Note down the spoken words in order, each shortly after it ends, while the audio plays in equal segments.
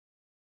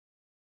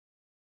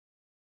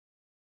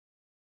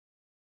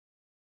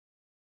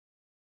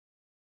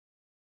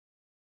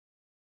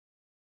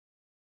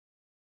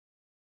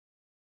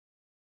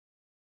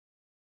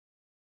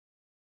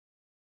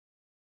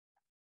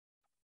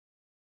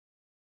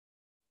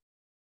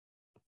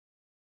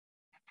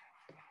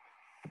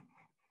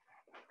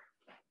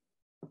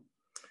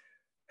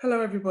Hello,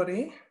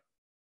 everybody.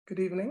 Good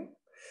evening.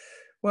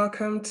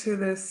 Welcome to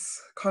this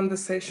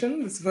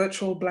conversation, this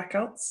virtual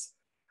blackouts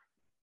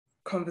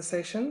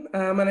conversation.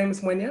 My name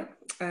is Mwenya,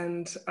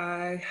 and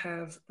I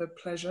have the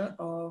pleasure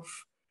of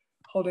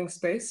holding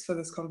space for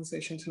this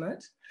conversation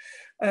tonight.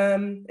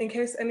 In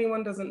case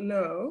anyone doesn't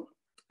know,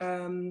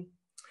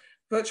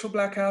 Virtual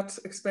Blackout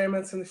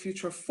Experiments in the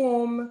Future of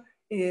Form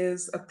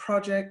is a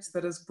project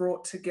that has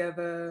brought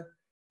together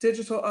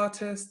digital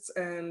artists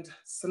and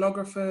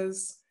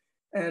scenographers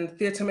and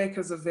theatre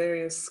makers of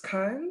various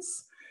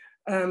kinds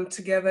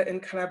together in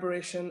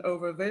collaboration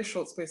over a very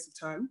short space of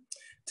time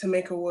to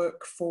make a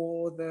work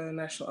for the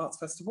National Arts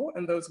Festival.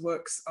 And those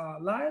works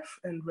are live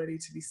and ready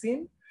to be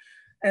seen.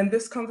 And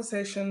this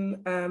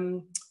conversation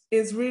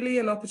is really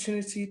an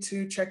opportunity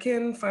to check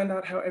in, find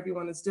out how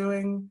everyone is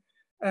doing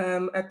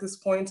at this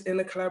point in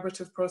a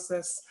collaborative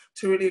process,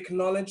 to really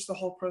acknowledge the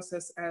whole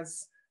process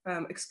as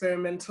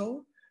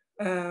experimental.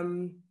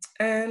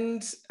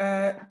 And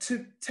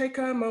to take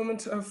a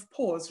moment of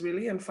pause,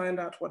 really, and find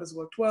out what has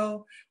worked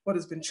well, what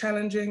has been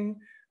challenging,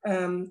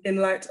 in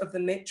light of the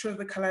nature of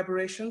the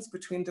collaborations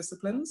between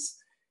disciplines,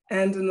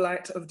 and in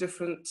light of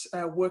different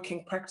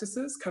working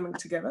practices coming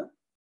together.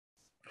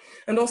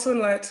 And also in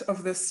light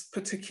of this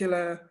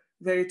particular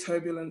very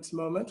turbulent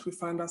moment we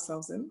find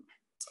ourselves in.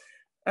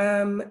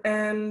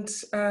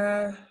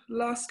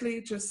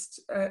 Lastly,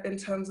 just in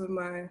terms of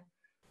my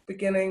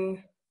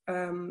beginning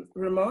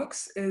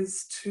remarks,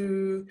 is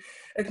to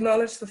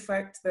acknowledge the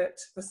fact that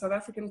the South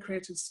African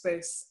creative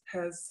space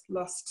has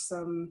lost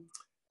some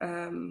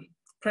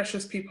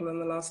precious people in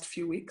the last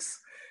few weeks.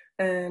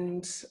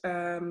 And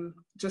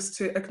just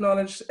to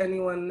acknowledge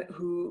anyone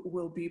who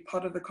will be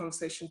part of the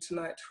conversation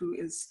tonight who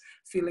is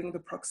feeling the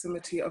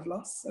proximity of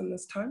loss in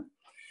this time.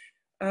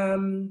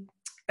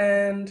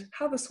 And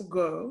how this will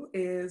go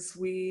is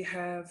we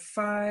have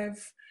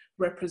 5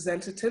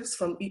 representatives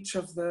from each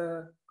of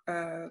the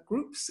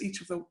groups,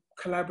 each of the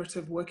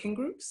collaborative working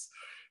groups,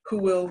 who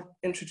will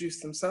introduce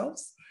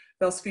themselves.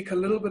 They'll speak a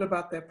little bit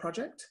about their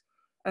project,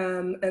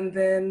 and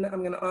then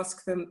I'm going to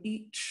ask them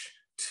each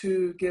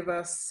to give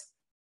us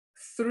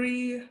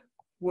 3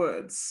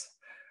 words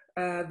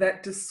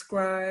that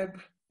describe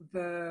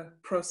the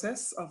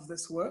process of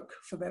this work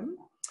for them,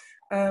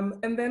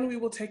 and then we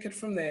will take it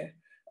from there.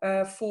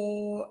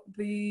 For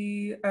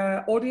the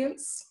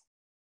audience,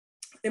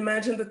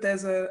 imagine that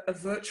there's a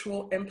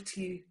virtual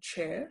empty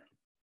chair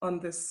on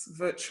this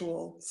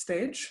virtual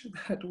stage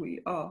that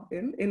we are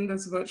in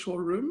this virtual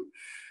room,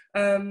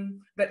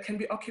 that can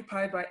be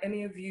occupied by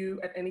any of you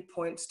at any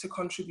point to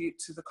contribute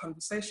to the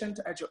conversation,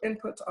 to add your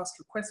input, to ask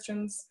your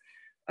questions.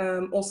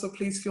 Also,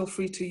 please feel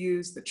free to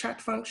use the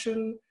chat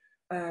function,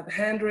 the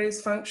hand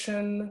raise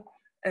function,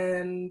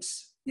 and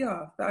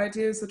yeah, the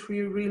idea is that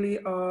we really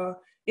are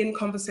in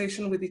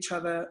conversation with each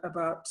other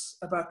about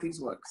these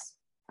works.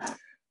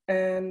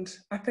 And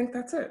I think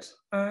that's it.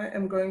 I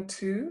am going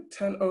to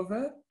turn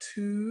over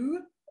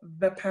to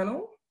the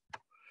panel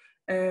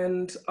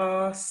and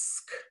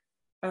ask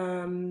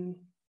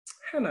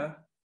Hannah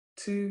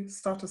to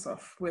start us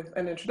off with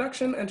an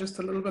introduction and just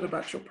a little bit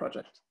about your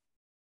project.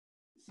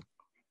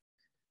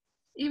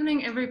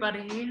 Evening,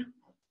 everybody.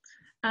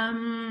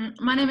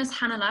 My name is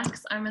Hannah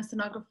Lax. I'm a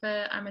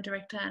scenographer, I'm a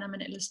director, and I'm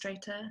an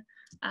illustrator.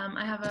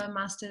 I have a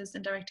master's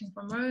in directing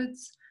from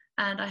Rhodes,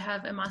 and I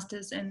have a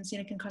master's in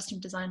scenic and costume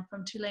design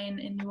from Tulane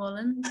in New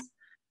Orleans.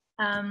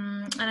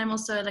 And I'm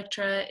also a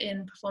lecturer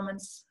in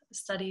performance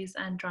studies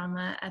and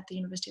drama at the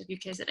University of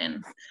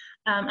UKZN.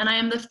 And I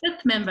am the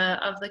 5th member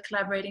of the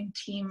collaborating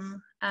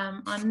team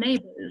on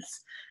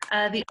Neighbours.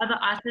 The other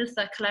artists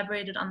that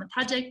collaborated on the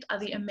project are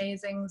the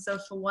amazing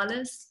Zofa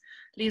Wallace,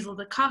 Liesl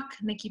de Kock,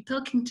 Nikki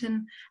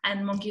Pilkington,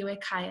 and Mongiwe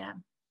Kaya.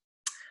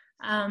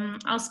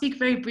 I'll speak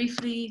very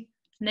briefly.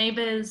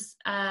 Neighbours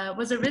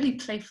was a really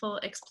playful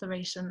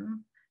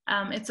exploration.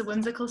 It's a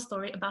whimsical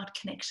story about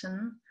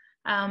connection.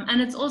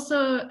 And it's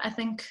also, I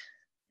think,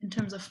 in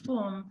terms of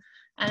form,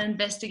 an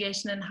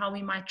investigation in how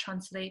we might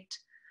translate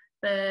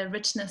the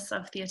richness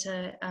of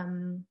theatre,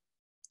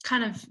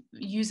 kind of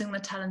using the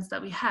talents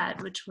that we had,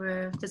 which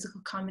were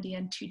physical comedy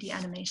and 2D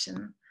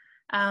animation.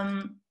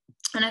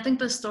 And I think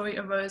the story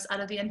arose out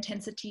of the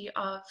intensity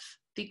of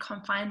the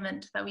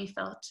confinement that we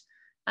felt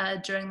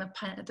during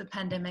the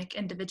pandemic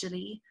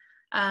individually.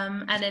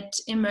 And it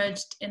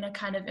emerged in a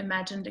kind of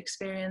imagined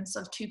experience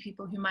of 2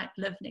 people who might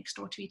live next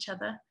door to each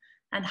other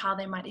and how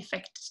they might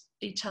affect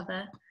each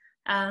other.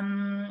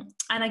 And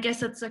I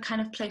guess it's a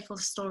kind of playful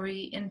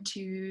story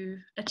into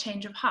a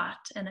change of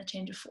heart and a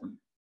change of form.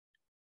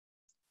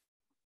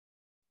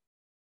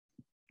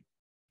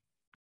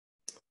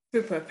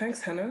 Super,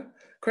 thanks Hannah.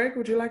 Craig,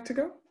 would you like to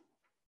go?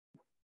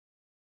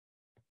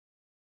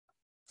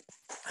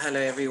 Hello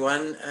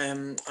everyone,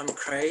 I'm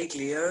Craig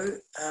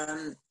Leo,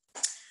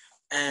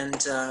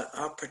 and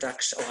our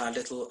production, or our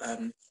little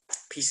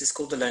piece is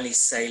called The Lonely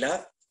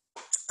Sailor.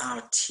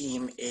 Our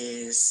team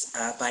is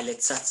by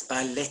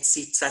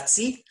Letsi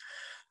Tsatsi,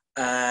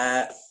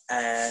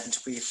 and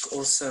we've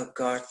also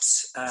got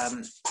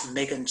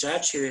Megan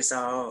Judge, who is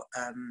our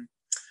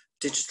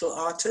digital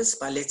artist.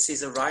 Baletsi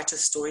is a writer,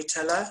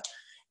 storyteller.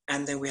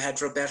 And then we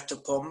had Roberto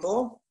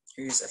Pombo,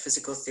 who's a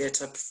physical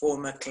theatre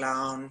performer,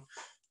 clown,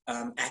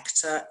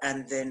 actor.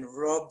 And then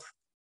Rob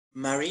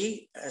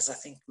Murray, as I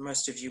think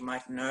most of you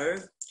might know,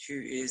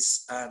 who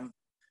is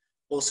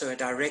also a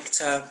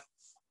director.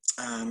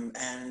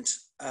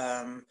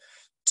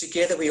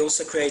 Together we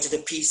also created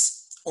a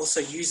piece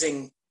also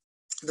using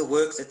the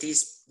work that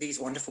these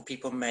wonderful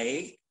people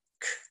make.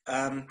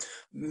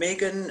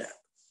 Megan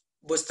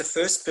was the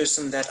first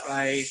person that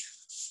I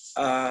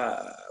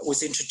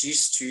was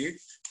introduced to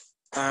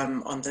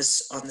on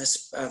this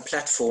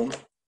platform,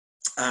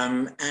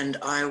 and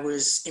I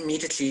was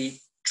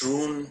immediately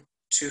drawn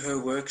to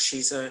her work.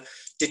 She's a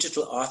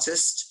digital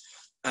artist,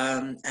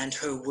 and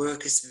her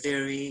work is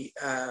very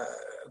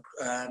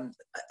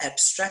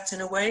abstract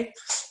in a way.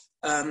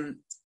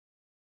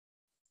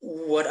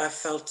 What I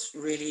felt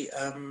really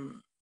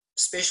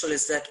special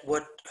is that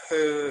what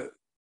her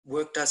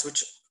work does,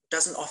 which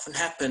doesn't often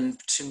happen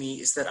to me,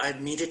 is that I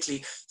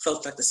immediately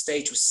felt like the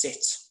stage was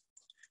set.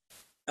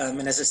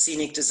 And as a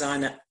scenic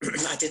designer,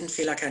 I didn't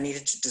feel like I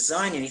needed to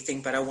design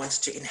anything, but I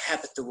wanted to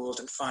inhabit the world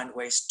and find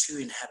ways to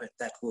inhabit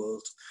that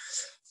world.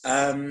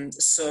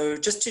 So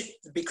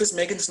because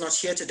Megan's not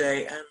here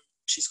today, and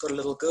she's got a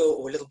little girl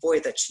or a little boy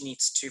that she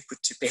needs to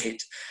put to bed,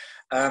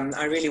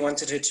 I really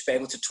wanted her to be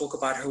able to talk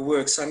about her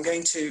work. So I'm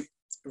going to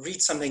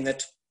read something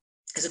that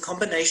is a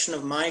combination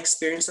of my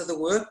experience of the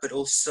work, but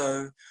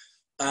also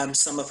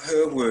some of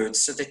her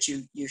words, so that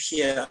you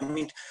hear. I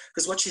mean,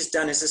 because what she's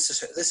done is this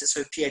is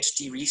her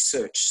PhD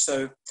research,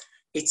 so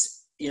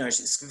it's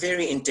it's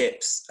very in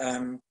depth.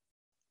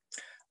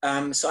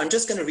 So I'm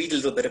just going to read a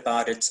little bit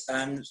about it.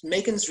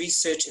 Megan's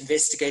research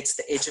investigates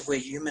the edge of where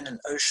human and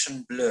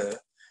ocean blur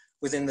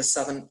within the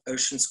Southern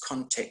Ocean's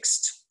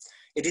context.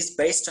 It is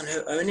based on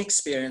her own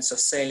experience of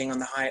sailing on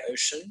the high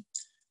ocean,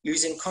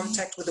 losing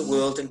contact with the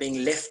world and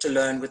being left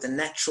alone with the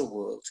natural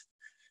world.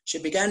 She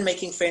began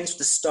making friends with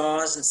the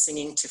stars and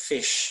singing to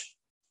fish,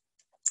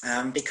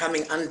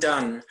 becoming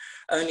undone,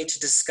 only to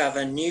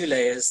discover new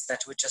layers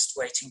that were just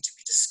waiting to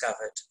be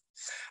discovered.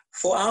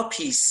 For our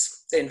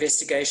piece, the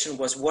investigation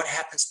was what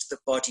happens to the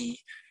body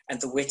and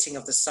the wetting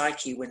of the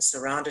psyche when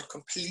surrounded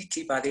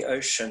completely by the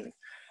ocean,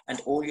 and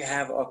all you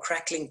have are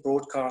crackling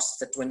broadcasts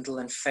that dwindle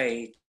and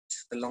fade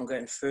the longer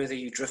and further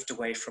you drift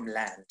away from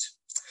land.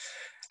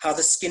 How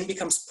the skin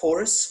becomes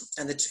porous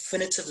and the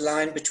definitive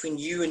line between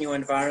you and your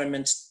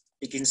environment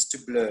begins to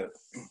blur.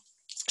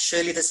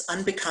 Surely this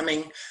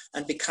unbecoming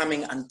and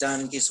becoming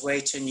undone gives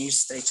way to a new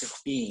state of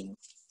being.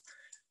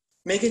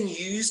 Megan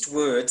used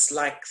words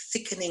like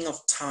thickening of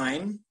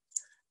time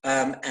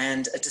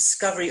and a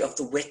discovery of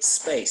the wet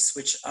space,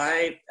 which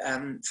I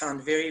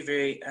found very,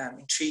 very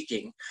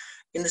intriguing.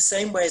 In the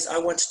same way as I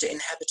wanted to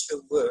inhabit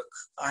her work,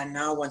 I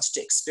now wanted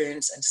to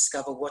experience and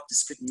discover what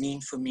this could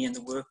mean for me and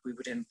the work we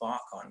would embark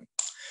on.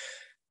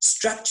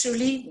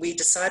 Structurally, we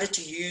decided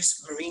to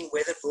use marine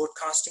weather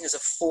broadcasting as a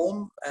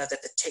form that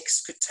the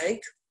text could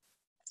take,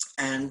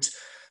 and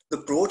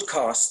the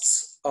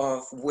broadcasts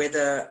of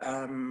weather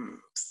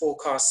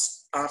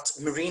forecasts,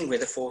 marine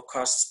weather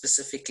forecasts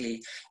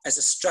specifically, as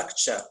a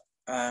structure.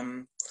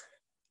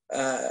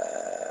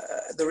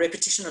 The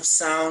repetition of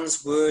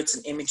sounds, words,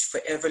 and image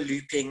forever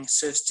looping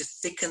serves to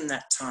thicken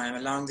that time,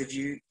 allowing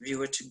the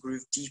viewer to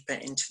groove deeper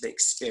into the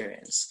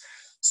experience.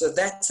 So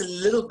that's a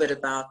little bit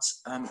about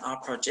our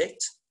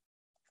project.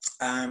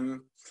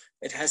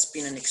 It has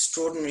been an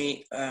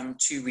extraordinary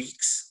 2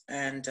 weeks,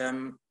 and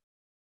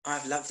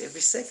I've loved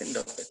every second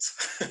of it.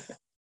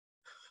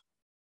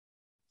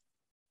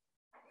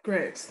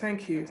 Great,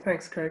 thank you.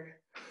 Thanks, Craig.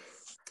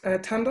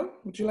 Tando,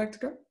 would you like to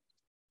go?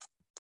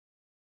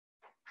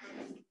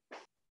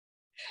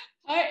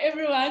 Hi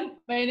everyone,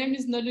 my name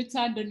is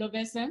Noluthando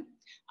Lobese.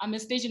 I'm a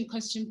stage and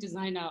costume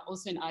designer,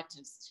 also an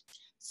artist.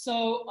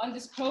 So on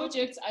this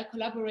project, I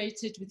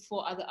collaborated with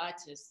 4 other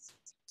artists.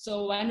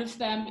 So one of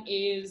them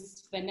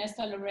is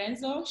Vanessa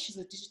Lorenzo, she's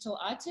a digital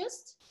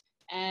artist,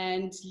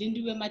 and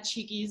Lindiwe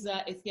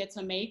Machigiza, a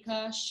theater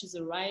maker. She's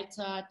a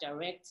writer,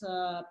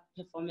 director,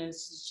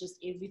 performance, she's just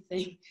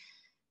everything.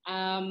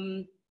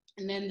 And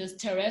then there's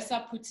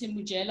Teresa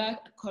Putimujela,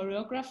 a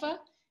choreographer.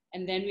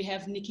 And then we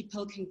have Nikki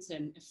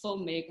Pilkington, a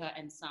filmmaker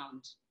and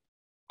sound.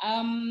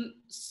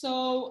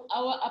 So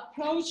our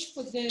approach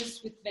for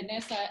this with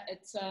Vanessa,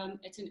 at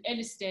an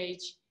early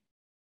stage,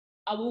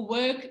 our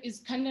work is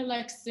kind of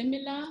like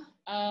similar.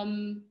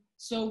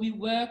 So we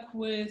work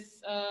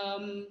with,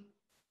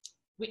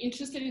 we're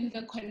interested in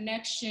the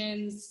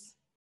connections,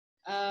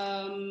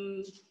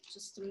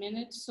 just a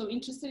minute. So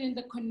interested in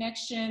the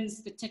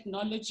connections, the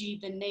technology,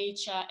 the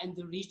nature, and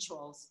the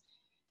rituals.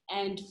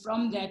 And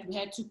from that, we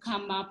had to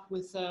come up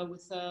with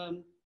a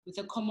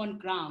common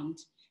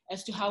ground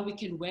as to how we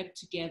can work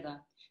together.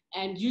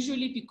 And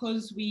usually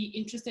because we're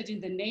interested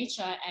in the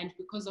nature and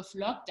because of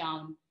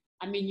lockdown,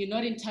 I mean, you're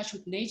not in touch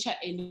with nature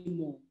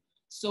anymore.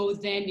 So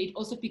then it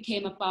also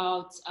became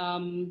about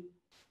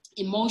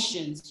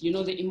emotions, you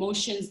know, the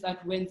emotions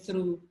that went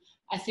through,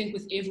 I think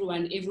with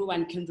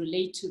everyone can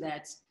relate to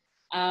that.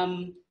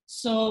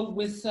 So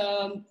with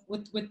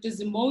these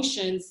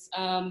emotions,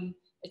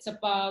 it's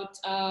about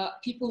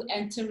people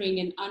entering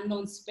an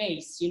unknown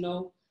space, you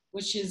know,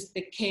 which is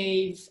the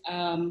cave,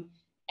 and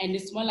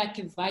it's more like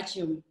a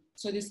vacuum.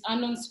 So this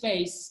unknown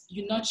space,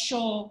 you're not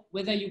sure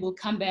whether you will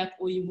come back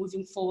or you're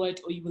moving forward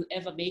or you will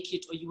ever make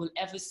it or you will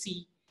ever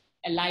see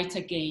a light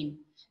again.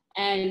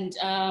 And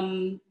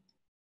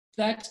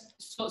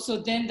so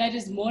then that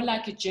is more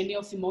like a journey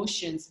of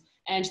emotions.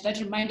 And that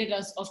reminded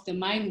us of the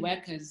mine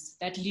workers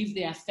that leave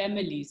their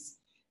families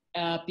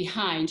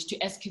behind to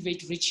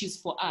excavate riches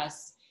for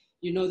us.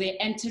 You know, they're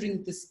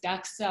entering this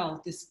dark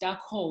cell, this dark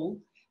hole,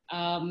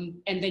 and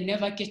they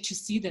never get to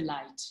see the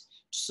light.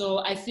 So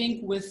I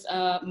think with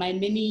my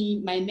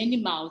many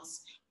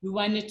mouths, we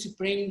wanted to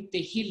bring the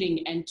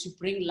healing and to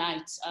bring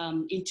light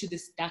into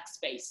this dark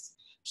space.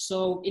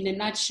 So in a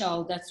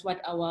nutshell, that's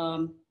what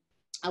our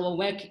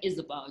work is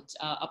about,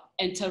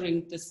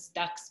 entering this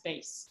dark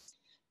space.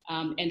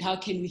 And how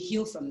can we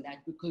heal from that?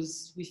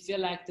 Because we feel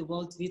like the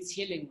world needs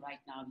healing right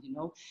now, you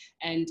know,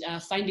 and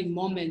finding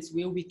moments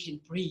where we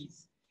can breathe.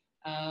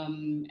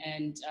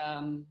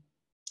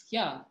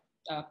 Yeah,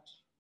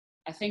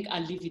 I think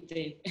I'll leave it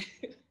there.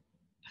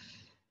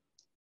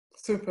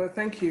 Super,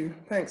 thank you.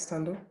 Thanks,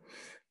 Tando.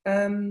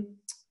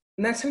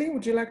 Natalie,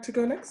 would you like to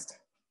go next?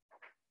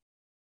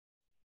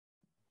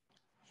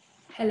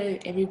 Hello,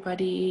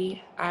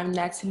 everybody. I'm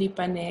Natalie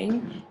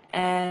Paneng,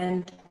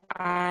 and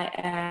I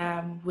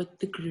am with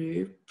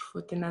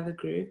another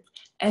group,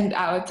 and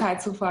our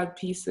title for our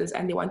pieces,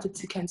 and they wanted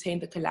to contain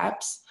the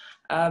collapse.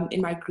 In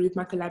my group,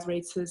 my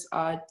collaborators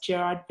are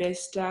Gerard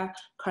Vesta,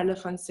 Carla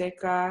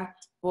Fonseca,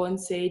 Vaughan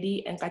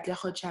Sadie, and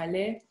Katleho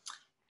Chale.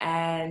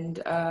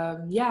 And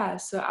yeah,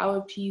 so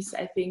our piece,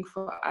 I think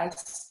for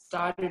us,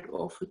 started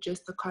off with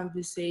just a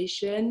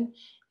conversation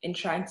and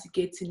trying to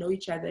get to know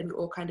each other, and we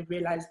all kind of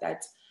realized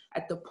that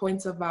at the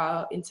point of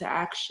our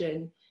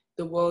interaction,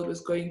 the world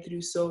was going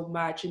through so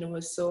much and it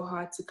was so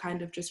hard to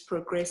kind of just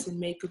progress and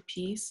make a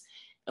piece.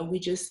 And we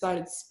just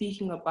started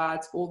speaking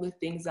about all the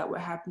things that were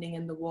happening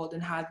in the world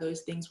and how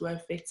those things were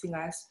affecting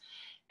us.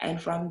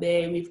 And from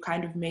there, we've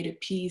kind of made a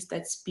piece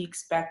that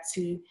speaks back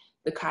to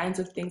the kinds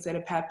of things that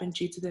have happened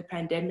due to the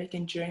pandemic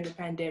and during the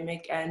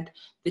pandemic and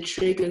the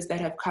triggers that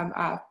have come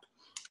up.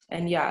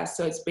 And yeah,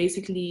 so it's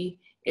basically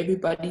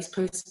everybody's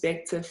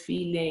perspective,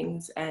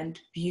 feelings, and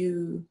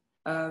view.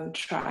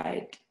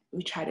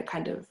 We try to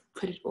kind of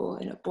put it all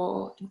in a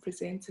ball and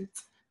present it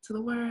to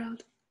the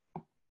world.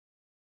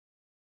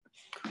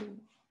 Cool.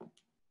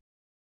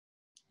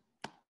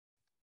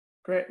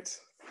 Great,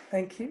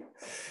 thank you.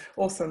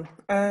 Awesome.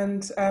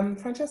 And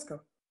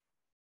Francesco.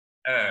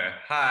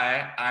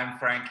 Hi, I'm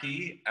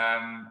Frankie.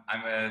 I'm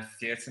a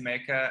theatre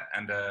maker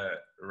and a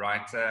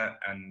writer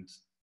and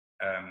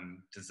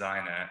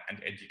designer and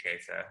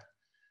educator.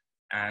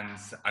 And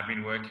I've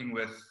been working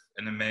with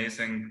an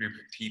amazing group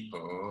of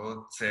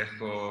people,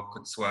 Tshepo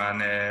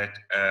Kutswane,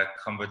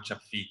 Kombo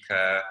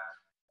Chapfika,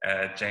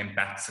 Jane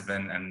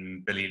Batsevan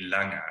and Billy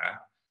Langer,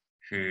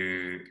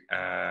 who,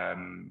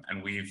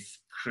 and we've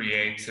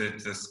created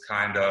this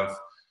kind of,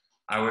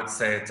 I would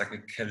say it's like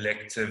a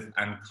collective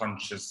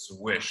unconscious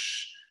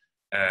wish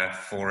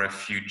for a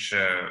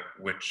future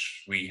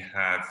which we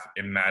have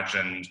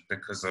imagined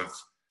because of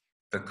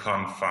the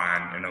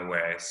confine in a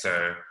way.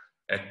 So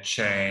a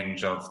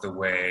change of the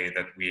way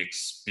that we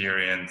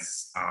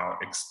experience our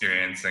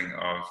experiencing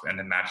of an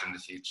imagined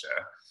future,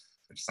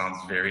 which sounds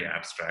very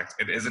abstract.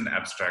 It is an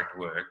abstract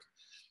work.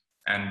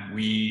 And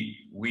we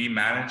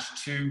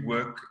managed to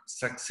work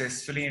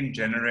successfully in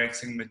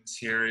generating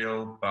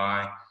material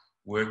by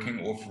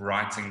working off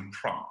writing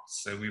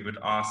prompts. So we would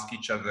ask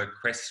each other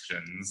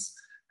questions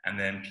and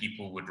then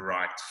people would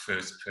write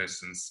first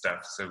person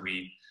stuff. So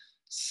we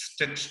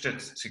stitched it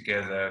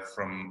together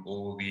from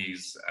all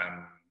these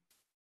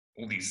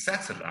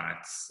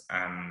satellites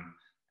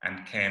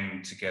and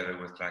came together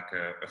with like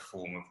a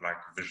form of like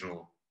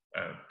visual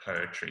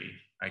poetry,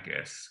 I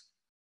guess.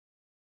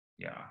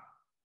 Yeah.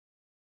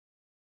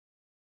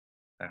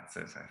 That's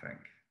it, I think.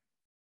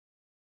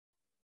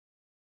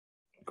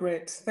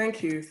 Great,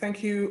 thank you.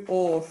 Thank you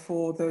all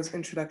for those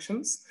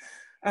introductions.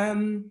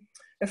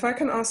 If I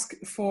can ask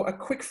for a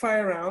quick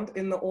fire round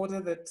in the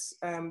order that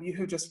you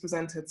have just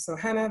presented. So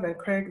Hannah, then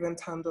Craig, then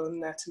Tando,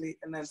 Natalie,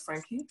 and then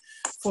Frankie,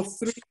 for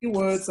 3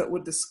 words that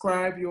would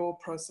describe your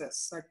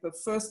process. Like the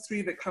first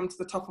 3 that come to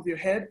the top of your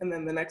head, and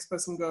then the next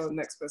person go,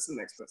 next person,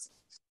 next person.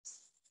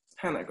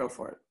 Hannah, go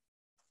for it.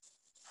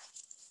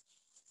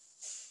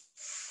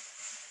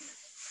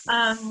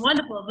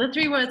 Wonderful. The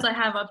 3 words I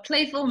have are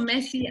playful,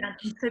 messy, and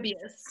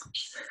amphibious.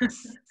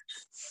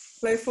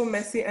 Playful,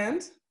 messy,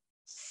 and?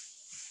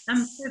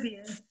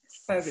 Amphibious.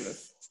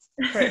 Fabulous.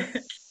 Great.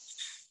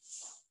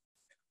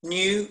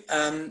 New,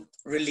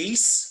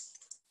 release,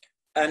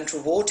 and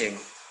rewarding.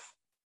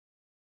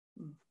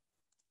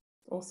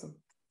 Awesome.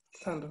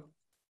 Tando.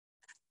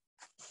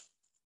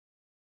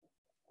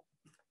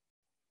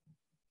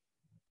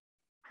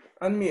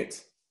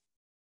 Unmute.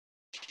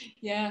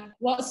 Yeah,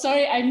 well,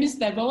 sorry, I missed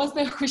that. What was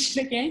the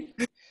question again?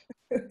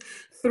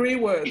 3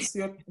 words,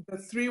 the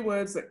 3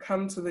 words that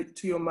come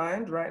to your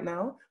mind right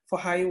now for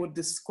how you would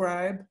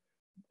describe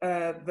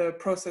the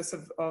process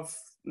of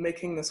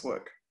making this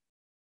work.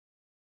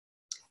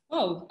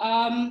 Oh,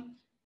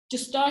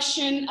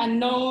 distortion,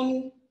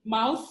 unknown,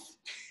 mouth.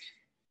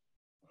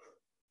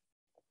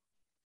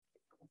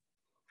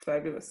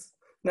 Fabulous.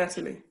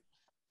 Natalie.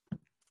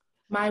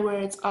 My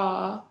words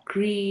are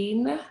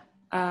green.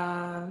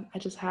 I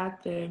just had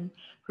them.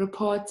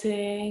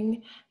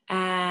 Reporting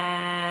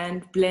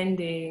and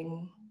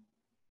blending.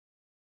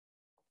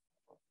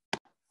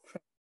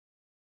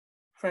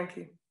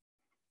 Frankie.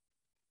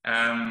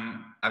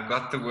 I've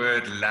got the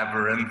word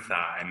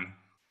labyrinthine.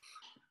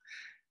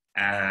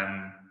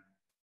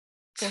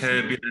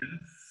 Turbulence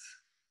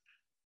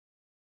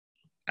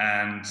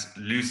and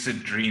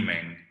lucid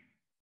dreaming.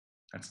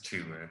 That's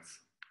 2 words.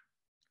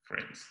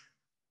 Phrase.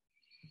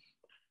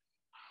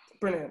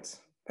 Brilliant.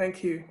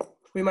 Thank you.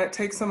 We might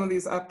take some of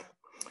these up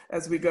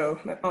as we go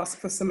and ask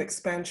for some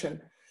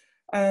expansion.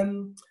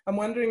 I'm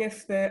wondering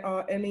if there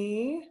are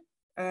any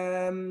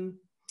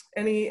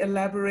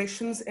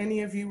elaborations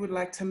any of you would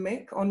like to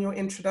make on your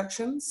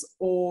introductions,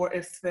 or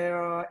if there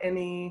are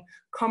any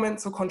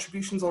comments or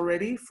contributions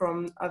already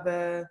from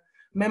other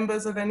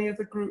members of any of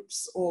the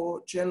groups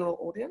or general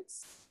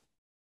audience.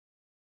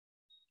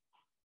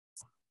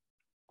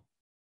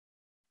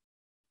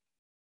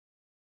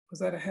 Was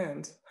that a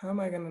hand? How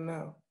am I going to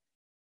know?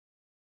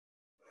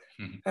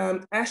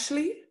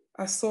 Ashley,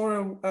 I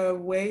saw a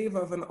wave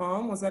of an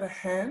arm. Was that a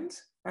hand?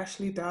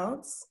 Ashley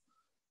Dowds,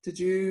 did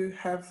you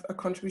have a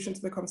contribution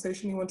to the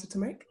conversation you wanted to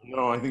make?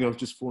 No, I think I was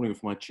just falling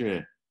off my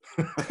chair.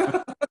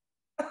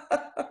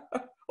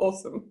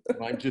 Awesome.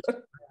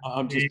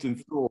 I'm just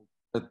enthralled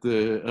at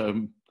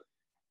the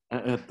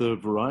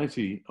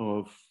variety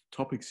of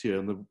topics here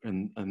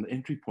and the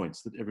entry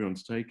points that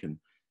everyone's taken.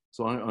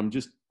 So I'm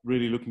just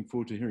really looking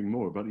forward to hearing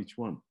more about each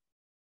one.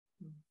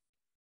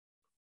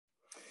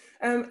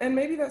 And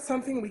maybe that's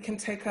something we can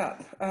take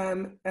up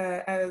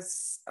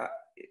as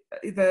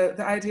the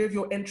idea of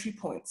your entry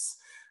points.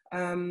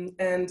 And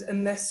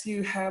unless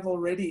you have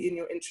already in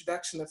your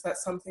introduction, if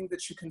that's something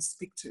that you can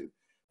speak to,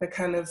 the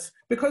kind of,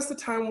 because the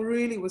time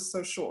really was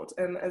so short,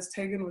 and as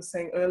Tegan was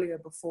saying earlier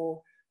before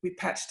we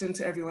patched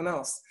into everyone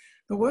else,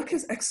 the work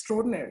is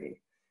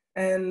extraordinary.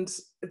 And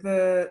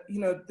the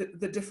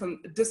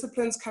different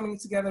disciplines coming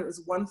together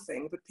is one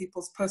thing, but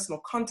people's personal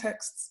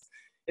contexts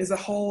is a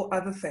whole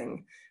other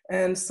thing.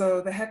 And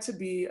so there had to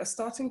be a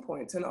starting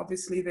point, and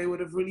obviously they would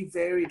have really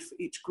varied for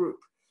each group.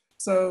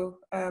 So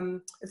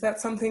if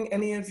that's something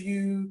any of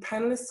you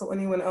panelists or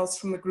anyone else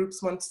from the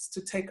groups wants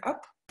to take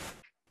up,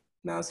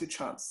 now's your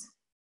chance.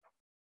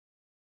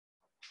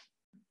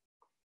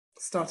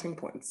 Starting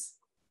points.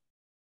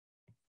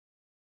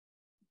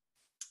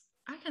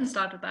 I can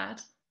start with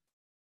that.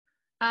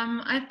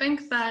 I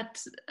think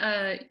that,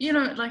 I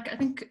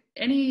think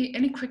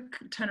any quick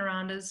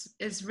turnaround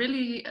is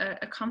really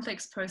a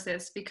complex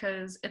process,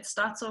 because it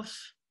starts off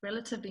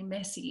relatively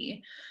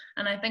messy.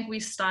 And I think we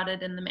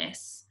started in the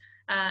mess,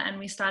 and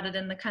we started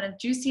in the kind of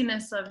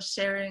juiciness of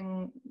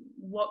sharing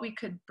what we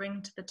could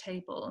bring to the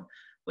table,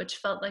 which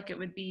felt like it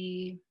would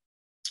be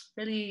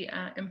really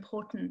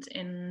important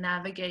in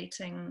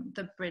navigating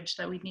the bridge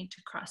that we need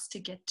to cross to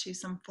get to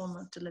some form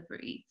of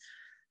delivery.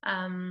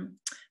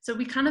 So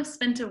we kind of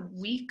spent a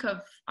week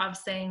of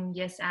saying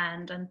yes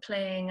and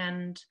playing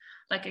and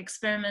like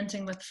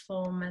experimenting with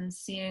form and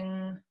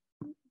seeing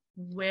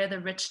where the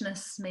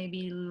richness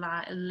maybe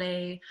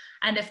lay,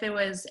 and if there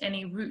was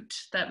any route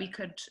that we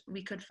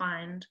could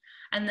find.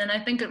 And then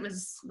I think it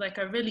was like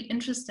a really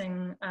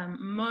interesting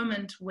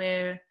moment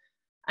where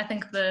I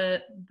think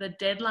the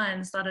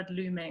deadline started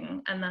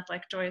looming, and that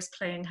like Joyous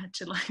playing had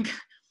to like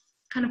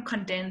kind of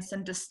condense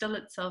and distill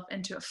itself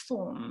into a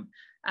form.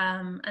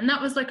 And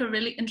that was like a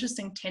really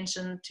interesting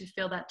tension to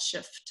feel that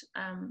shift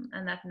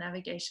and that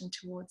navigation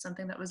towards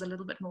something that was a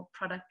little bit more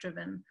product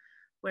driven,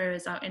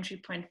 whereas our entry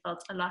point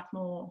felt a lot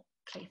more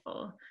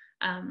playful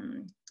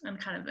and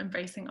kind of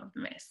embracing of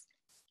the mess.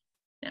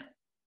 Yeah.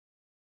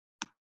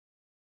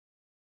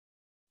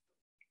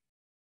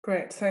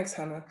 Great, thanks,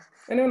 Hannah.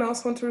 Anyone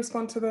else want to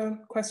respond to the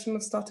question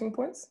of starting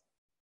points?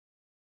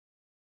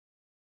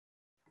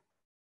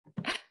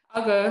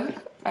 I'll go,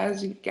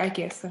 I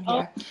guess.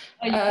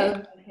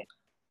 Yeah.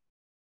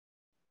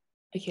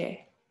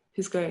 Okay,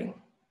 who's going?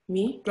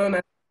 Me? Go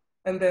now,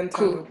 and then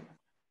cool.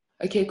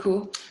 Okay,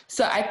 cool.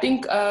 So I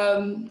think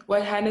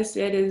what Hannah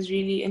said is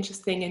really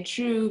interesting and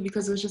true,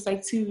 because it was just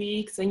like 2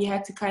 weeks and you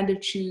had to kind of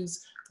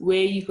choose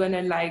where you're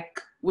gonna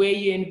where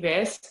you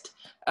invest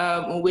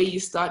or where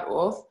you start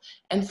off.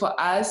 And for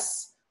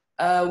us,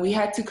 we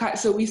had to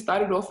so we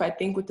started off, I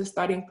think, with the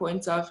starting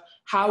point of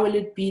how will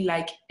it be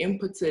like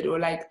inputted, or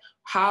like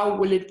how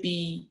will it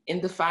be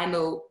in the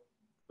final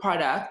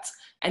product,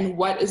 and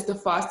what is the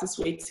fastest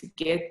way to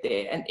get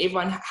there, and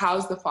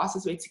how's the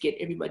fastest way to get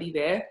everybody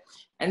there.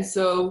 And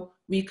so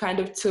we kind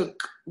of took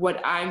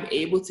what I'm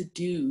able to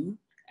do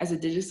as a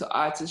digital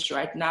artist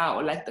right now,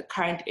 or like the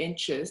current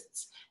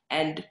interests,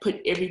 and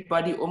put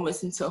everybody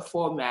almost into a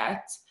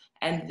format,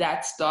 and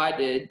that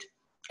started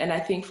And I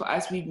think for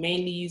us, we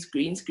mainly use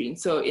green screen.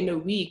 So in a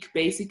week,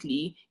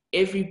 basically,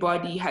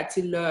 everybody had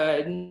to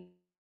learn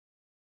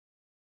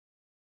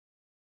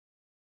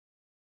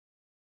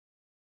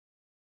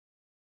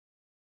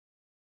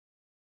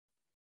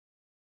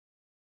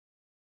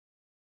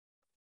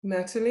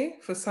Natalie,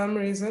 for some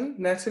reason,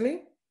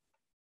 Natalie,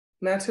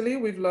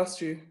 we've lost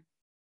you.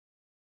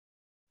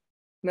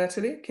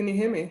 Natalie, can you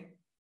hear me?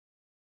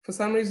 For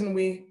some reason,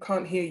 we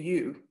can't hear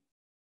you,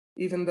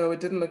 even though it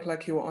didn't look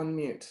like you were on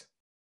mute.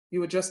 You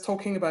were just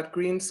talking about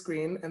green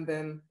screen and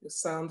then your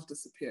sound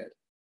disappeared.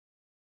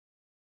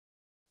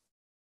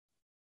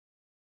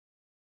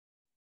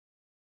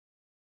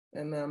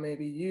 And now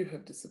maybe you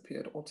have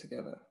disappeared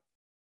altogether.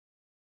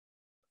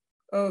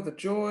 Oh, the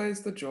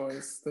joys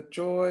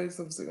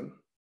of Zoom.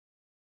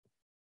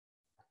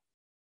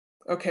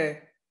 Okay,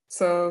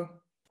 so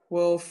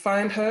we'll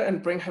find her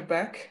and bring her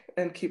back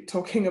and keep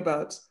talking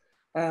about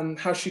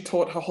how she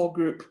taught her whole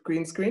group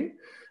green screen,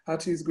 how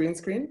to use green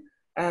screen.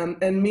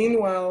 And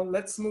meanwhile,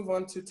 let's move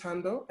on to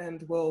Tando,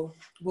 and we'll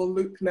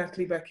loop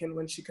Natalie back in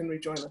when she can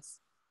rejoin us.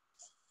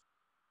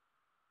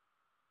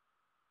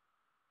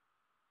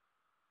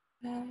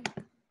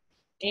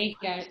 Hey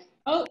guys.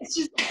 Oh, it's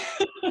just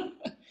okay.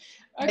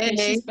 Hey.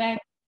 She's back.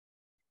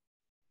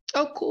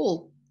 Oh,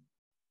 cool.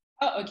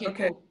 Oh, okay.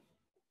 Cool.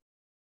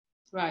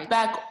 Right.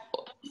 Back,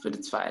 but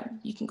it's fine.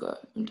 You can go.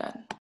 I'm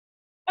done.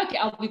 Okay,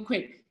 I'll be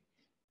quick.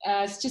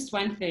 It's just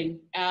one thing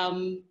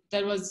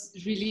that was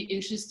really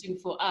interesting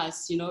for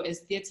us, you know,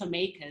 as theatre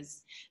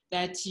makers,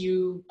 that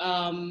you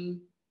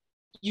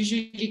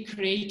usually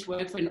create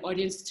work for an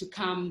audience to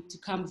come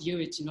view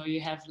it. You know, you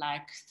have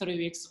like 3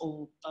 weeks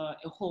or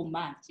a whole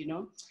month, you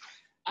know.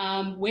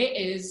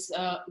 Whereas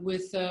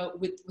with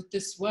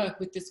this work,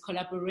 with this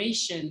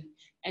collaboration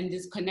and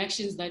these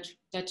connections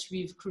that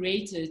we've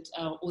created,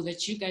 or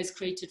that you guys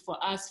created for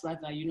us,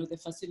 rather, you know, the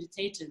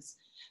facilitators,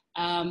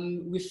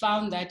 we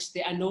found that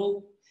there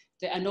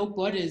are no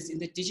borders in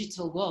the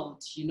digital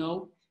world, you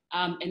know,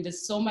 and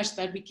there's so much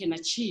that we can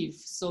achieve.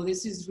 So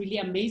this is really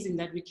amazing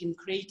that we can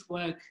create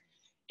work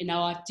in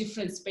our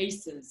different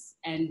spaces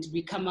and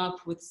we come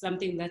up with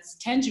something that's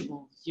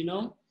tangible, you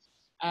know.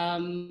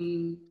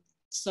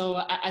 So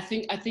I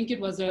think it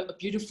was a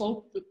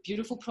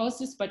beautiful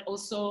process, but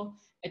also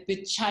a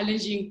bit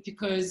challenging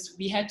because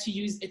we had to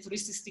use a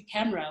 360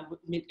 camera with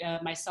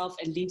myself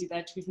and Lindy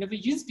that we've never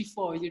used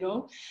before, you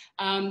know.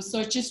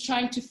 So just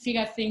trying to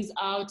figure things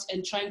out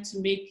and trying to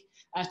make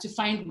to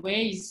find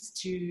ways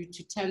to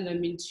turn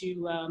them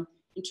into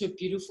a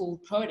beautiful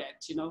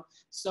product, you know.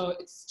 So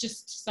it's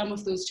just some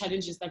of those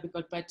challenges that we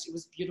got, but it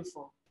was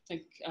beautiful. I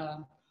think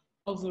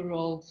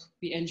overall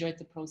we enjoyed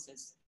the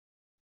process.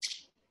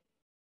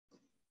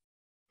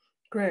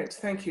 Great,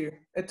 thank you.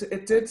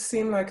 It did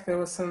seem like there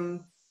were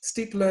some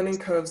steep learning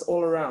curves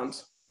all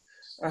around.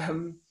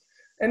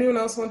 Anyone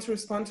else want to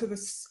respond to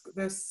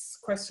this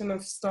question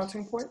of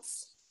starting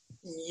points?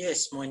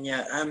 Yes,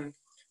 Monia.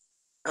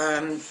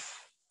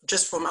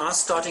 Just from our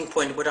starting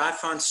point, what I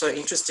found so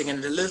interesting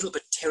and a little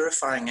bit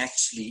terrifying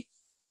actually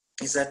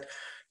is that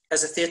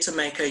as a theatre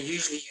maker,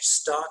 usually you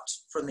start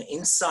from the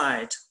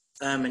inside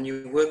and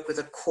you work with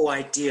a core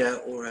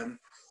idea or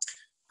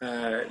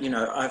you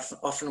know, I've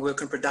often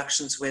worked in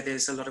productions where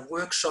there's a lot of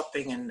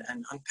workshopping and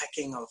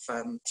unpacking of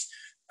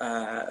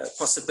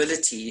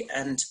possibility,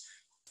 and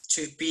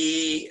to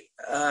be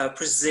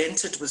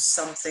presented with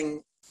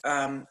something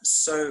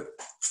so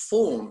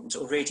formed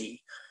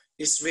already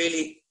is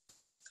really,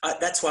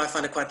 that's why I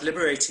find it quite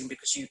liberating,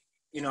 because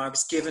you know, I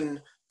was given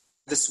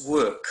this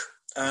work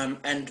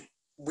and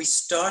we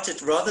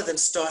started, rather than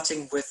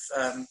starting with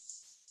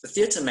the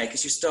theatre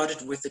makers, you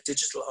started with the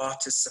digital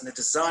artists and the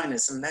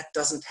designers, and that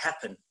doesn't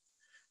happen,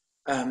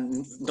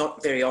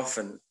 not very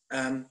often.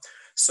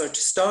 So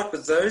to start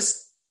with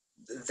those,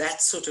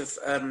 that sort of,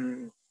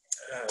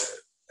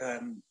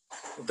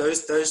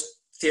 those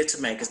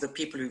theatre makers, the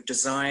people who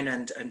design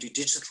and do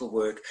digital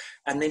work,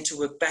 and then to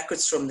work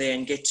backwards from there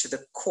and get to the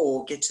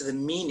core, get to the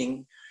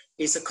meaning,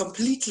 is a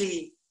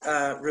completely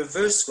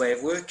reverse way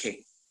of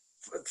working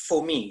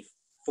for me,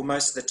 for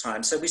most of the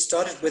time. So we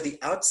started with the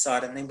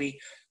outside and then we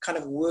kind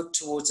of worked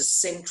towards a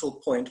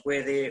central point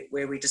where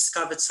we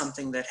discovered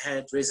something that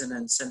had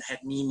resonance and had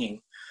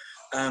meaning,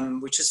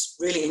 which is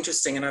really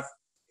interesting. And I've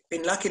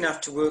been lucky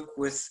enough to work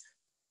with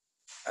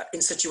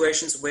in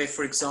situations where,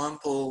 for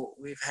example,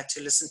 we've had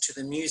to listen to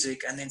the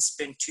music and then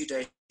spend 2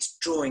 days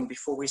drawing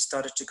before we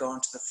started to go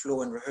onto the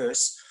floor and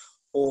rehearse,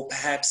 or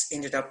perhaps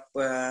ended up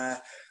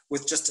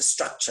with just a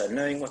structure,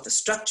 knowing what the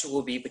structure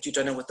will be, but you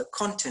don't know what the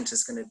content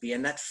is going to be.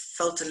 And that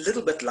felt a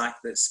little bit like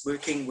this,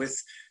 working with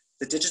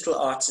the digital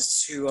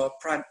artists who are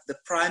the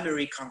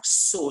primary kind of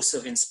source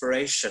of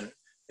inspiration,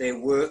 their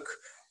work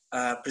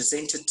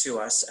presented to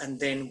us, and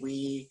then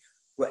we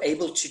were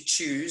able to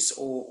choose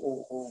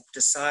or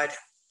decide,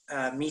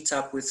 meet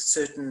up with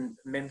certain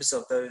members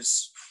of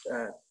those,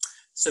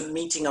 so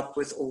meeting up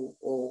with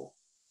or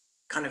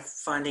kind of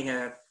finding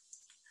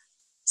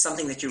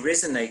something that you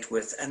resonate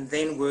with, and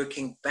then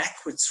working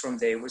backwards from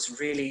there was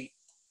really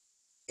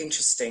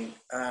interesting.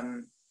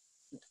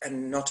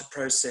 not a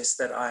process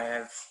that I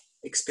have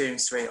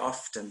experienced very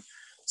often.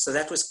 So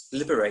that was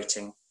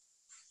liberating.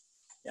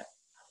 Yeah.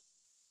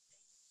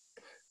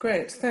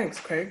 Great, thanks,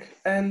 Craig.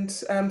 And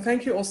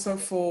thank you also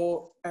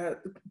for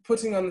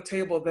putting on the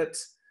table that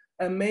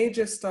a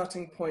major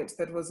starting point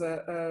that was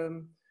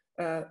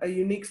a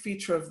unique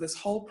feature of this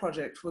whole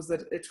project was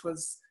that it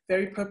was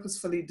very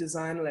purposefully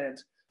design-led.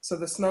 So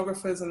the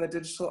snographers and the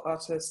digital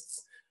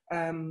artists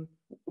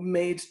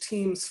made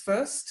teams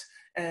first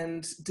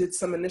and did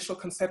some initial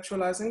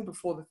conceptualizing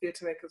before the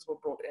theatre makers were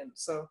brought in.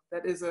 So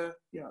that is a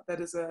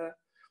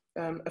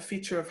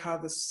feature of how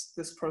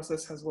this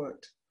process has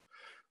worked.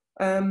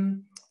 There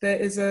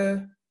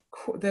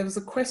was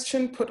a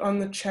question put on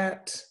the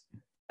chat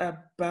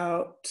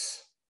about,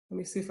 let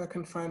me see if I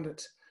can find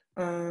it.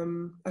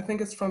 I think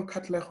it's from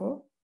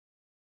Katlego.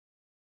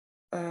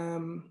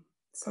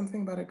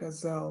 Something about a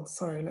gazelle.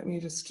 Sorry, let me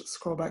just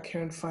scroll back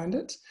here and find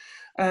it.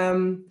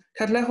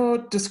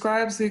 Katlego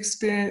describes the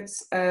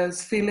experience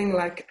as feeling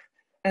like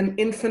an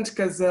infant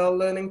gazelle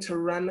learning to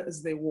run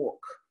as they walk,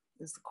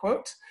 is the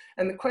quote.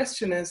 And the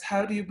question is,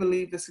 how do you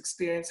believe this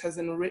experience has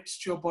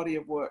enriched your body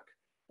of work?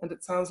 And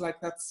it sounds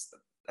like that's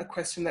a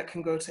question that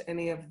can go to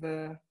any of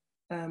the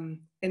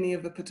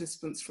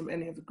participants from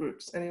any of the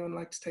groups. Anyone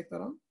like to take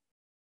that on?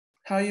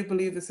 How you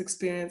believe this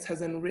experience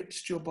has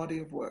enriched your body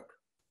of work?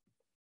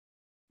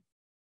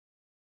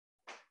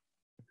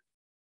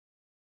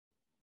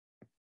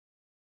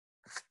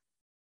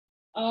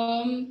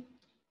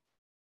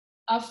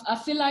 I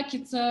feel like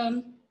it's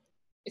an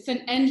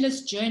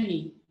endless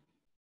journey,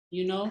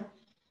 you know.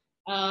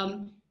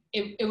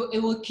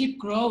 It will keep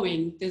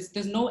growing.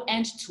 There's no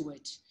end to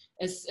it.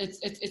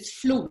 It's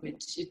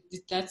fluid.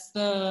 That's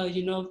the,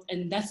 you know,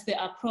 and that's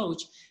the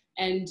approach.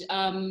 And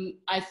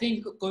I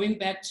think going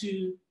back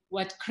to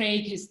what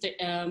Craig has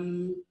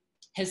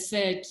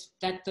said,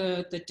 that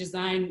the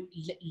design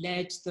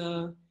led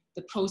the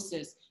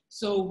process.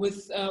 So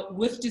with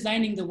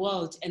designing the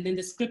world, and then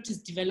the script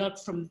is developed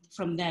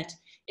from that,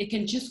 it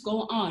can just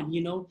go on,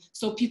 you know.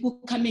 So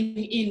people coming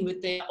in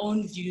with their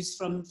own views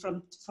from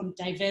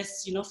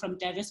diverse, you know, from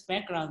diverse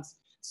backgrounds.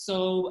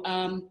 So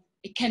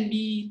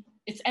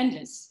it's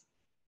endless.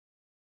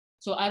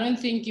 So I don't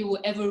think you will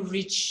ever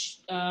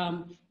reach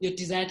your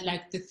desired,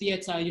 like the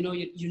theater, you know,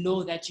 you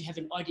know that you have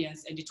an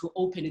audience and it will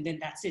open and then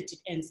that's it, it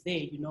ends there,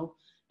 you know,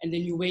 and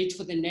then you wait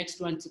for the next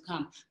one to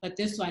come. But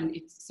this one,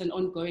 it's an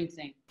ongoing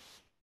thing.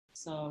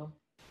 So,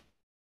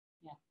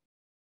 yeah.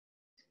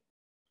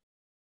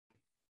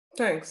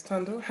 Thanks,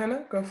 Tando.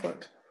 Hannah, go for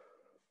it.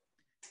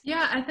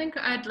 Yeah, I think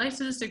I'd like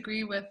to just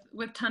agree with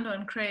Tando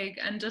and Craig,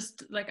 and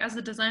just like as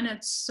a designer,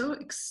 it's so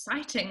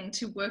exciting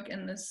to work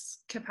in this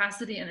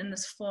capacity and in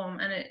this form.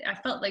 And I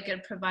felt like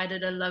it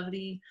provided a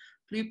lovely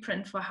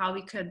blueprint for how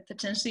we could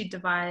potentially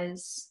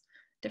devise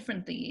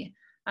differently.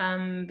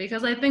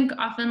 Because I think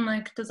often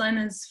like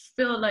designers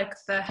feel like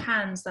the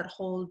hands that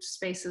hold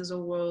spaces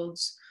or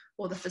worlds,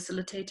 or the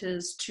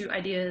facilitators to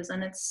ideas.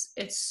 And it's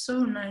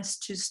so nice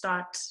to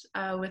start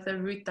with a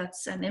route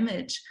that's an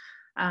image.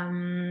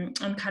 And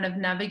kind of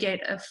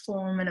navigate a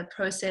form and a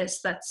process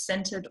that's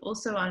centered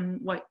also on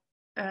what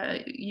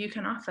you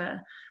can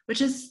offer,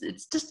 it's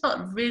just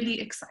felt really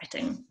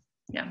exciting.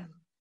 Yeah.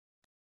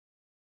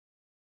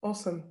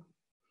 Awesome.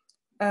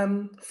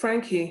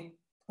 Frankie,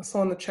 I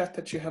saw in the chat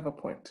that you have a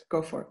point.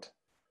 Go for it.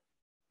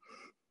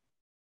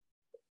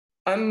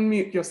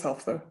 Unmute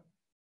yourself though.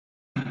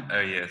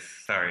 Oh yes,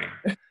 sorry.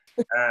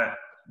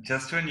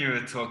 Just when you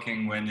were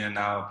talking, when you're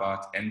now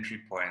about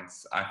entry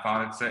points, I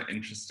found it so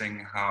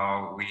interesting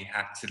how we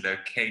had to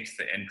locate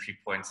the entry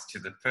points to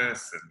the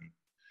person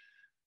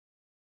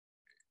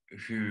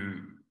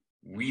who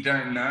we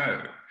don't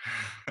know,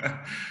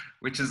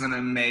 which is an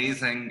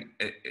amazing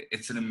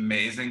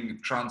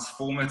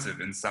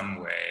transformative in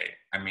some way.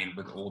 I mean,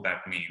 with all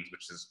that means,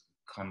 which is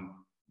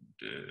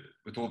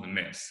with all the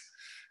mess.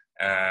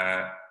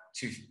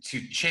 To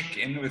check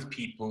in with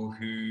people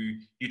who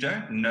you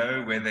don't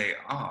know where they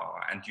are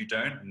and you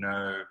don't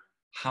know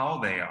how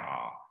they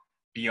are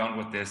beyond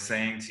what they're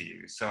saying to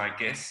you. So I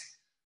guess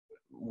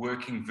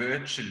working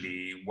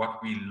virtually,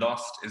 what we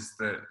lost is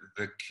the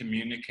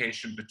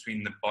communication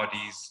between the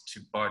bodies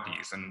to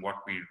bodies and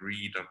what we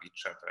read of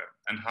each other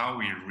and how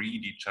we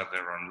read each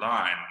other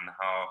online and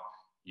how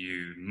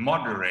you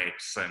moderate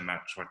so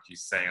much what you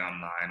say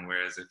online.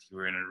 Whereas if you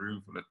were in a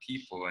room full of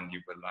people and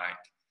you were like,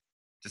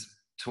 just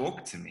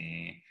talk to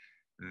me,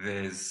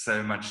 there's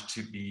so much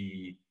to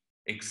be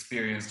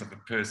experienced of a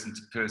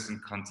person-to-person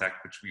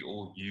contact, which we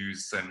all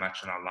use so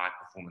much in our live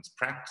performance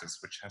practice,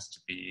 which has to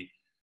be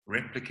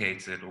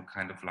replicated or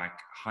kind of like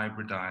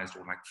hybridized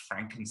or like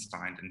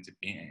Frankenstein into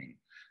being,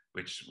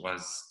 which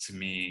was, to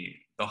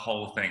me, the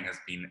whole thing has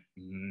been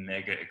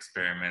mega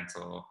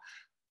experimental.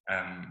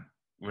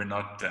 We're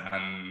not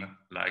done,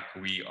 like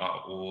we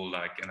are all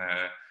like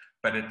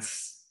but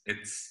it's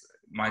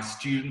my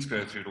students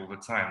go through it all the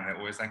time. They're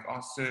always like,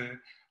 oh, so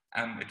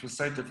it was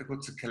so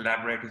difficult to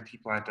collaborate with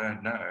people I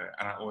don't know.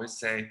 And I always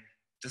say,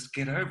 just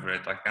get over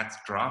it. Like, that's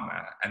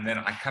drama. And then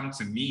I come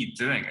to me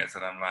doing it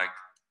and I'm like,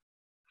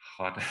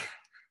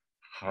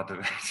 how did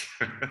they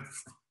do it?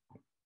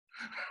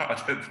 How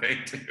did they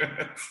do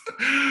it?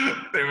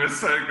 They were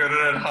so good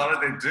at it. How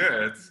did they do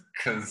it?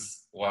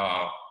 Because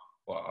wow.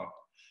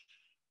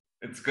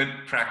 It's good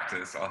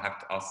practice.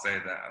 I'll say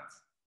that.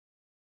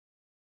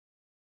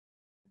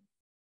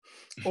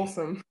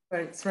 Awesome.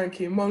 Thanks,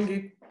 Frankie.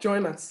 Mongi,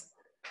 join us.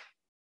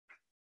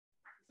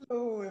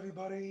 Hello,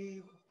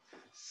 everybody.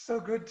 So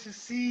good to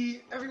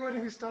see everyone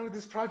who started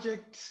this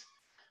project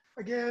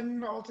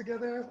again all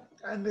together,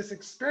 and this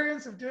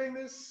experience of doing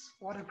this.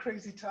 What a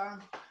crazy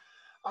time.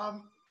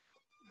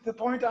 The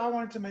point I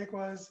wanted to make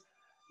was,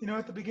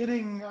 at the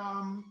beginning,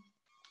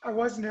 I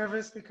was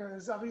nervous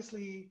because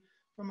obviously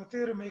from a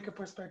theater maker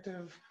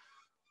perspective,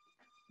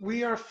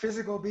 we are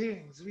physical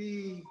beings.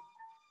 We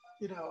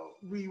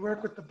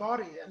work with the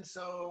body. And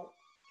so,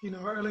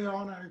 early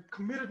on, I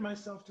committed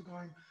myself to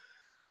going,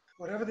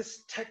 whatever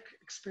this tech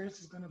experience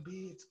is going to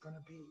be, it's going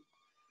to be.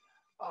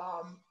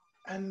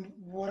 And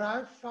what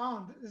I've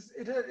found is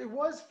it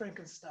was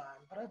Frankenstein,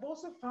 but I've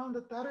also found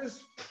that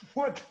is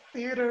what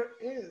theater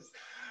is,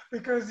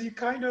 because you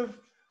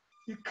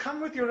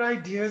come with your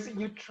ideas and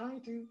you're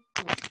trying to,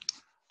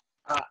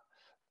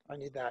 I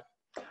need that.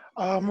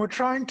 We're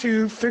trying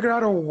to figure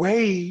out a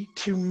way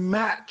to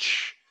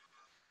match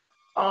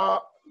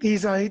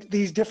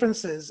these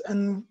differences.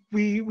 And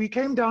we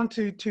came down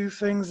to two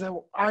things that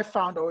I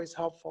found always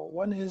helpful.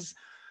 One is,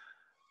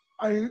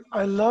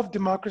 I love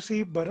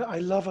democracy, but I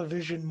love a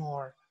vision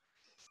more.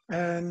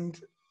 And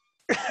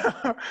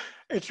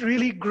it's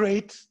really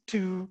great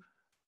to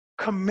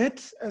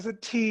commit as a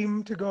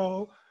team to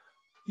go,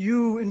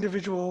 you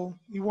individual,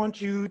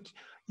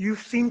 you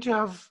seem to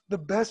have the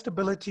best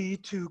ability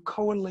to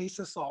coalesce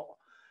us all.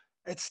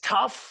 It's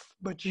tough,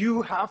 but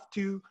you have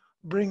to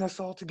bring us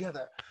all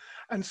together.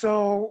 And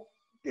so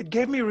it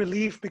gave me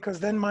relief, because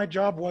then my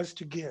job was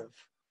to give.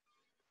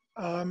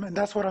 And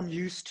that's what I'm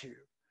used to,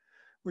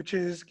 which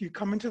is you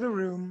come into the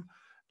room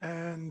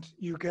and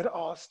you get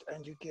asked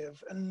and you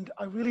give. And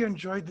I really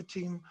enjoyed the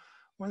team.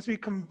 Once we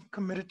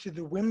committed to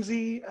the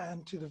whimsy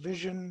and to the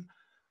vision,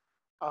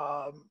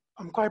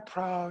 I'm quite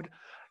proud.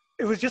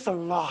 It was just a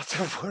lot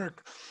of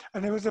work,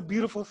 and it was a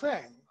beautiful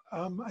thing.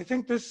 I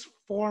think this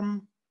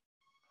form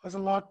has a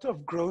lot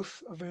of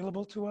growth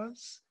available to